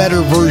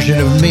 Better version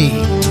of me.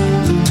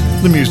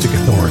 The Music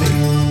Authority.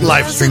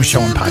 Live stream show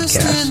and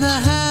podcast.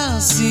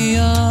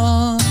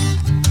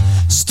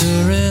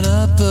 Stirring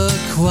up a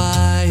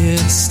quiet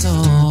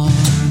storm.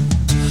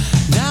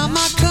 Now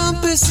my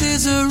compass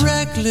is a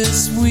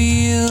reckless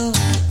wheel,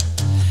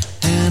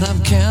 and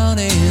I'm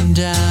counting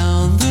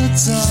down the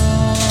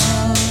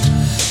dawn.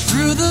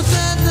 Through the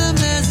bedlam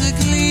there's a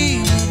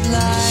gleam of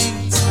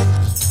light,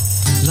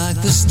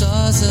 like the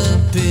stars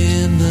up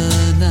in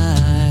the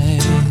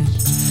night.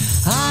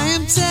 I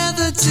am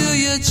tethered to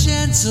your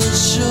gentle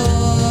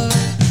shore.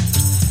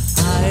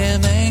 I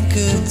am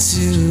anchored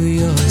to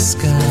your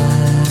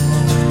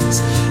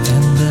skies,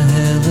 and the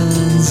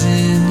heavens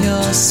in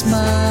your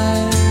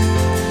smile,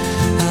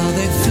 how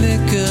they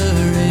flicker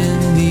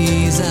in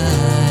these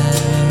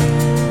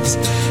eyes.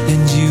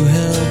 And you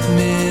help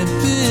me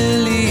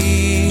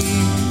believe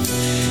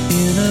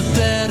in a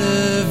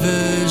better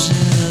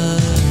version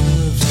of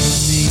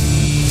me.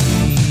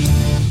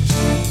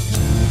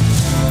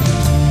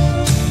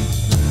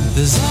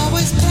 There's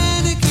always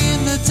panic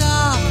in the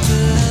dark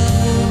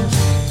below,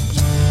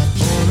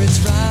 or it's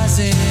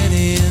rising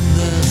in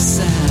the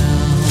sound.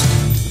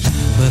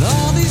 But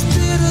all these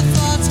bitter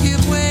thoughts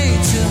give way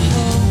to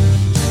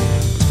hope,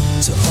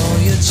 to all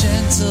your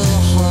gentle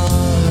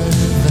heart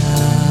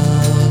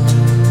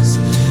vows.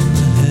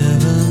 The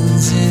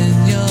heavens in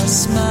your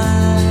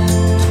smile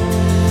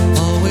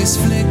always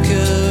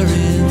flicker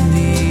in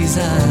these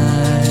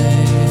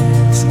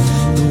eyes,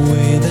 the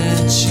way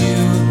that you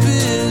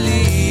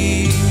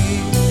believe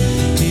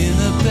in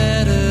a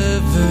better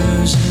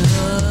version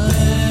of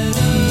me.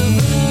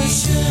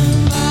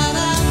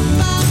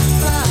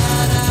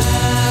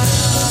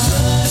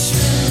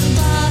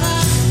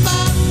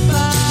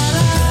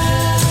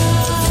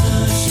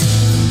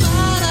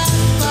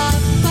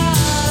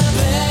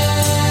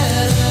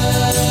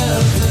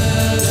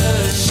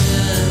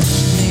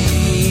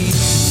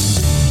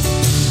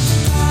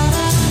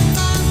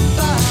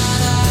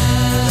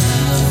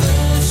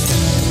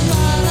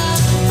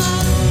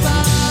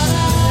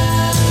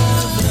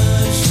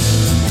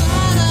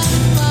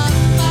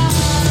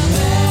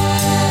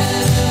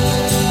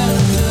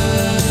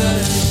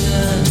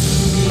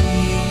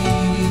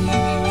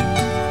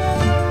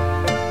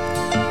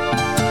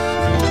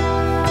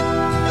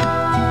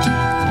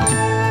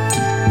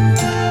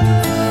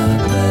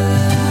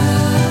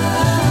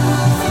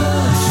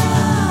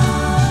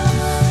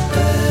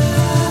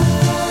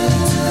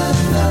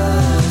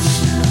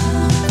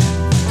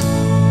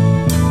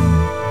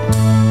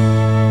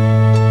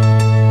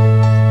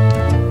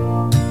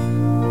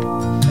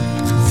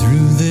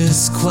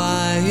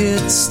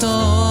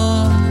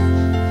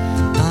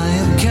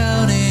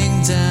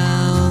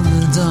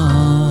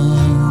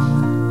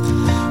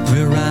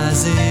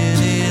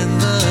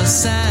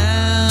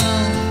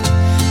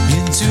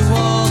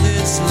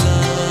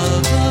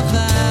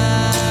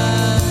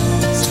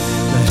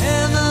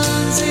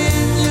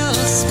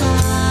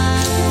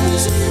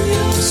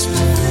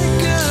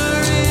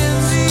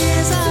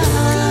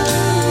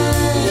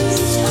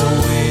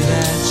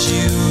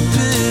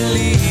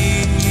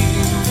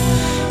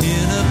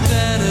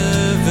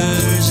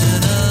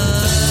 Version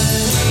of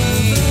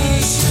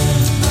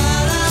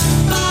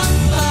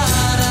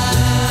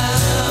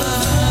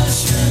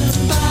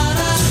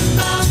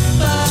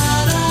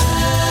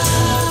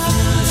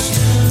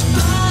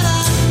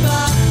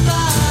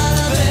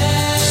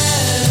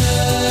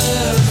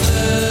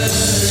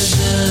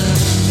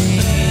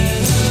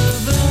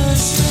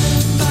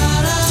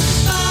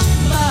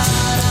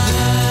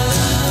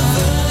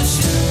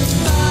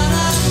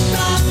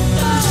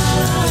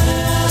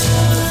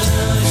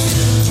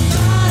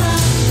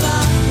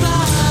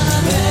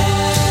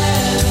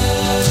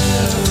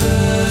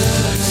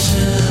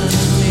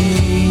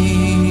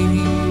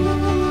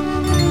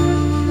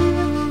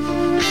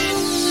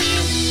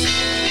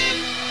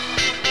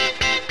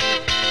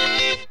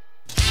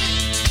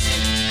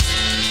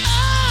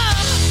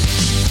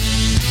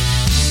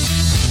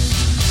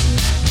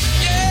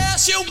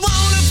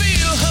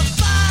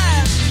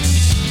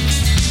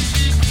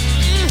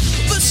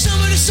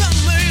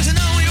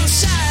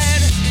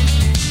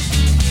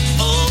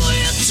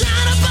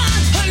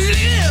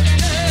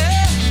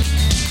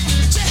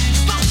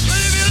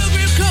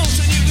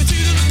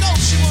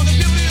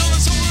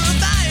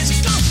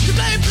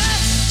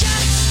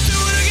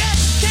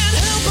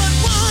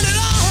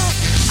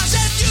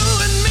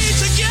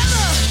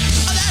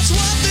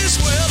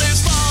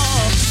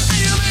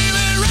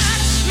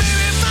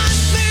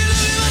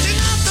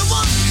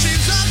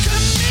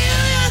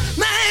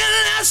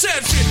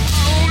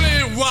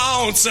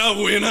wants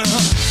a winner.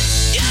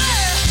 Yeah.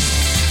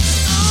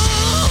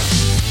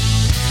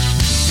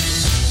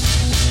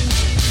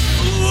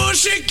 Oh,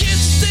 she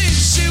gets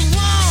this she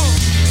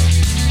wants.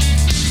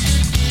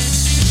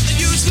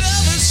 Use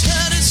love as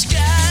her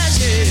disguise,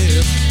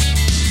 yeah.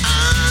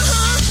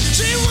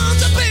 She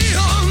wants to be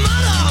your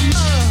mother.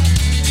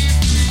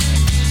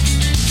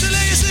 She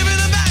lays sleep in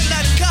the back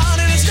like a car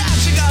in a stack.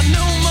 She got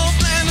no more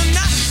plan than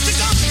that. She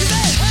goes to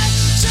say, hey,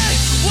 say,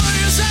 what do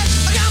you say?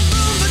 I got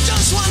room for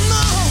just one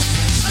more.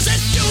 I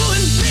said, you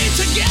and me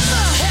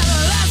together,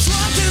 hell, that's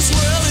what this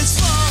world is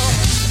for.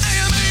 And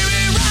you may be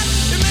right,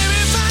 you may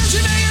be fine,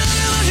 she may not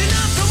know what you're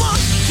not the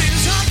one.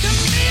 She's a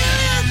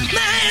chameleon,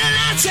 man, and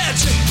that's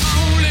it. She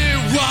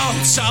only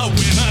wants a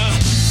winner.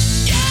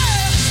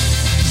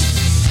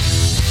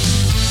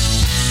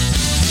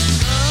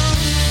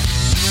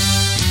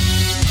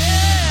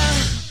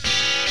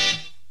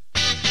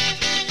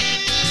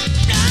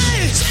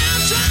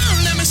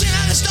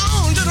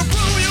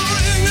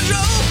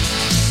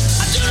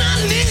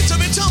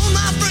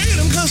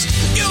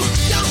 You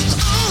don't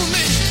own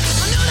me.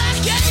 I know that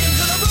game,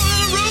 cause I rule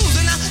the rules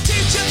and I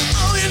teach you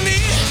all you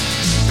need.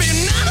 Be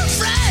not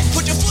afraid,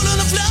 put your foot on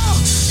the floor.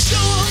 Show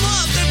them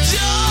what the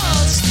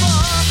door's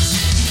for.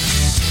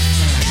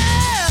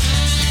 Yeah,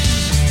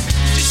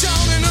 she's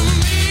talking to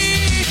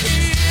me.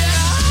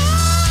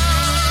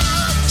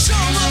 Show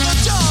them what the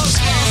door's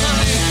for.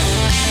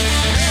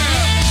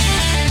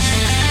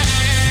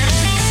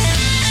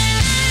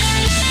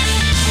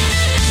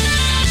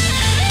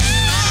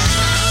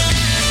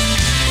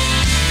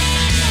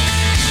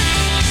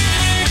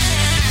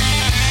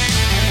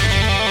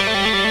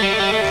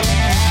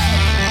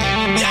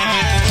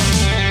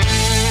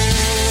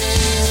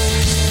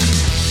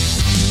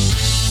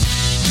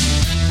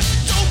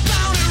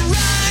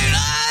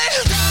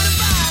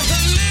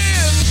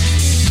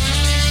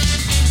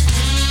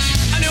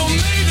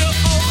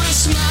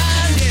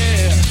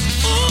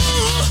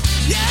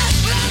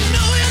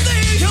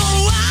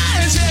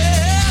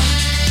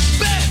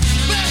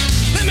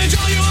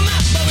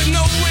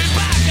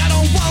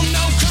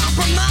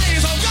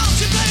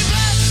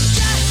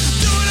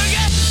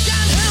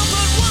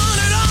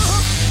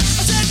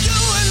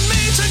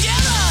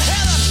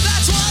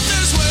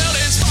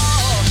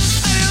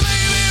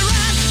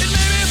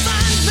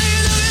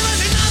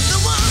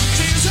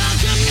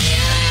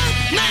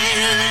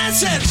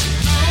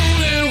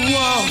 Only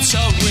wants a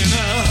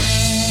winner.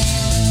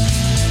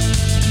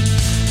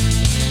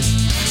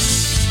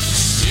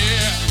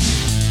 Yeah.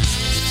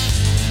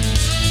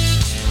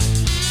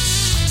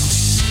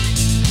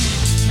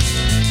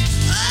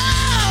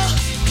 Oh.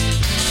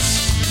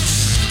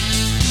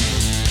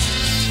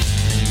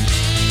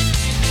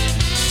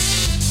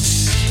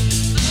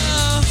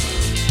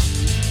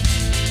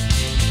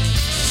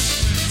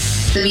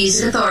 The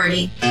Music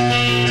Authority.